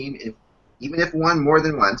one team, even if won more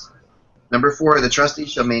than once. Number 4, the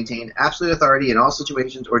trustees shall maintain absolute authority in all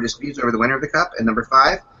situations or disputes over the winner of the cup. And number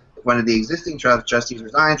 5, if one of the existing trustees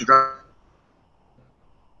resigns or drops,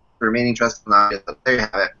 the remaining trustee will not get the. There you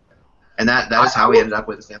have it. And that is how we ended up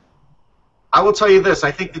with the Stanley. I will tell you this: I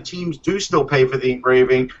think the teams do still pay for the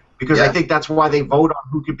engraving because I think that's why they vote on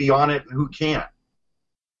who could be on it and who can't.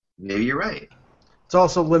 Maybe you're right. It's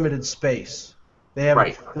also limited space. They have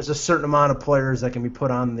There's a certain amount of players that can be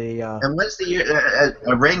put on the. And what's the year?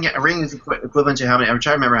 A ring is equivalent to how many? I'm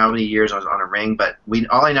trying to remember how many years I was on a ring, but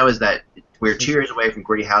all I know is that we're 2 years away from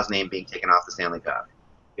Gordie Howe's name being taken off the Stanley Cup.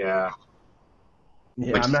 Yeah.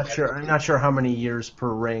 Yeah, I'm not sure how many years per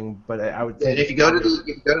ring, but I would. If you go to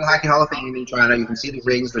the Hockey Hall of Fame in Toronto, you can see the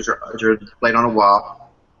rings which are displayed on a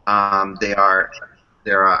wall.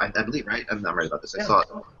 They're I believe, right? I'm not right about this. I saw it.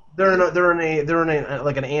 They're in a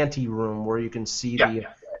like an ante room where you can see the.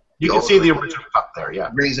 You can see the original cup there. Yeah.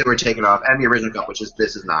 Rings that were taken off, and the original cup,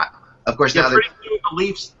 this is not. Of course, now the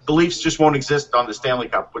Leafs just won't exist on the Stanley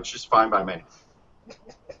Cup, which is fine by me.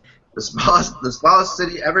 The smallest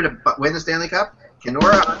city ever to win the Stanley Cup,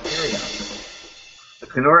 Kenora, Ontario.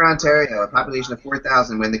 Kenora, Ontario, a population of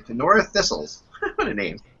 4,000, when the Kenora Thistles, what a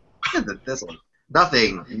name, the Thistle,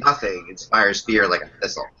 nothing inspires fear like a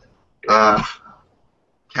thistle.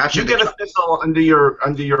 You get a thistle under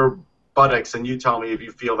your buttocks, and you tell me if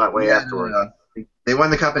you feel that way afterwards. They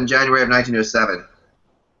won the cup in January of 1907,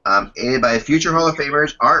 aided by future Hall of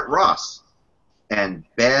Famers Art Ross and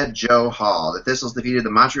Bad Joe Hall. The Thistles defeated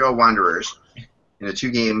the Montreal Wanderers in a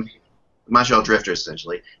 2-game, Montreal Drifters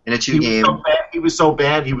essentially, in a 2-game. He was so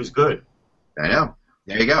bad, he was good. I know.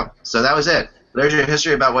 There you go. So that was it. There's your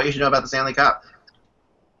history about what you should know about the Stanley Cup.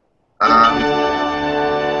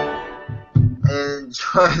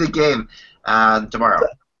 Enjoy the game tomorrow.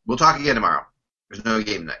 We'll talk again tomorrow. There's no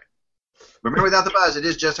game night. Remember, without the buzz, it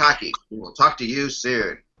is just hockey. We'll talk to you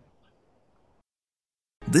soon.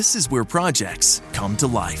 This is where projects come to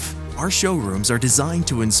life. Our showrooms are designed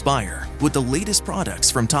to inspire with the latest products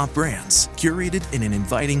from top brands, curated in an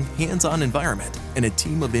inviting, hands-on environment, and a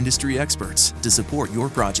team of industry experts to support your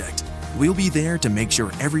project. We'll be there to make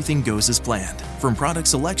sure everything goes as planned, from product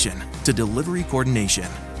selection to delivery coordination.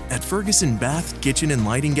 At Ferguson Bath, Kitchen and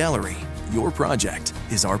Lighting Gallery, your project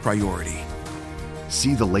is our priority.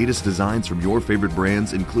 See the latest designs from your favorite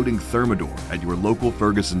brands, including Thermador, at your local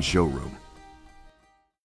Ferguson showroom.